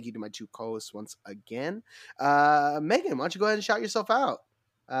listening, and thank you to my two co-hosts once again. Megan, why don't you go ahead and shout yourself out?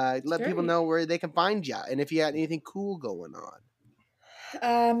 Let people know where they can find you, and if you had anything cool going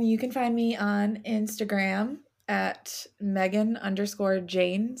on. You can find me on Instagram at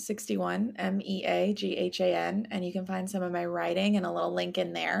Megan_Jane61, MEAGHAN, and you can find some of my writing and a little link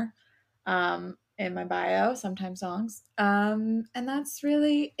in there in my bio, sometimes songs. And that's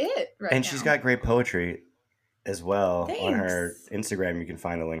really it right now. And she's got great poetry as well. Thanks. On her Instagram. You can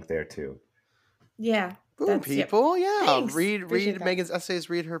find a link there too. Yeah. Boom, people. Yep. Yeah. Thanks. Read Appreciate Megan's essays,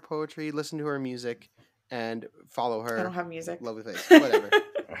 read her poetry, listen to her music, and follow her. I don't have music. Lovely face. Whatever.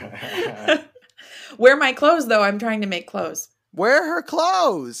 Wear my clothes, though. I'm trying to make clothes. Wear her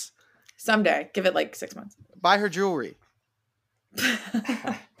clothes. Someday. Give it like 6 months. Buy her jewelry.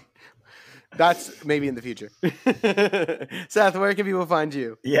 That's maybe in the future. Seth, where can people find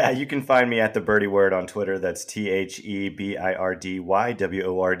you? Yeah, you can find me at the Birdie Word on Twitter. That's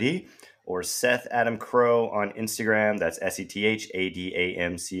TheBirdyword. Or Seth Adam Crow on Instagram. That's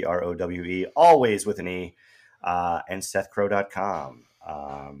SETHADAMCROWE. Always with an E. And SethCrow.com.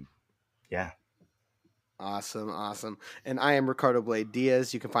 Yeah. Awesome. And I am Ricardo Blade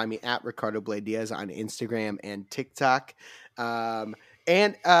Diaz. You can find me at Ricardo Blade Diaz on Instagram and TikTok.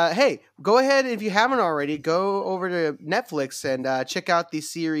 Hey, go ahead, if you haven't already, go over to Netflix and check out the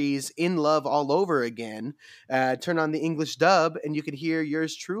series In Love All Over Again. Turn on the English dub, and you can hear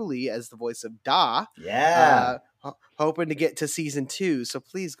yours truly as the voice of Da. Yeah. Hoping to get to season 2. So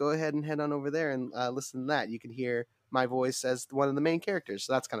please go ahead and head on over there and listen to that. You can hear my voice as one of the main characters.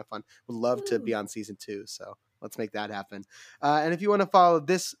 So that's kind of fun. Would love to be on season 2. So let's make that happen. And if you want to follow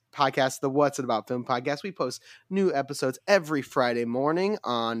this podcast, the What's It About Film podcast, we post new episodes every Friday morning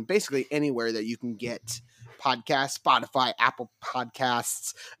on basically anywhere that you can get podcasts, Spotify, Apple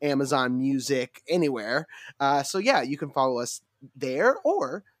Podcasts, Amazon Music, anywhere. So yeah, you can follow us there,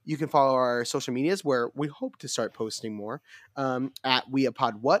 or you can follow our social medias where we hope to start posting more, at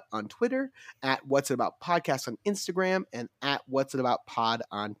WeAPodWhat on Twitter, at What's It About Podcast on Instagram, and at What's It About Pod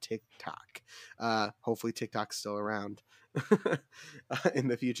on TikTok. Hopefully TikTok's still around in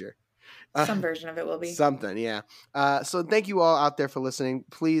the future. Some version of it will be. Something, yeah. So thank you all out there for listening.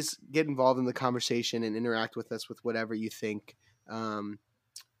 Please get involved in the conversation and interact with us with whatever you think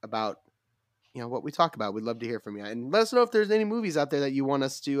about what we talk about. We'd love to hear from you. And let us know if there's any movies out there that you want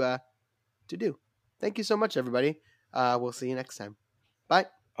us to do. Thank you so much, everybody. We'll see you next time. Bye.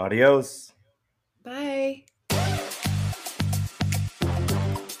 Adios. Bye.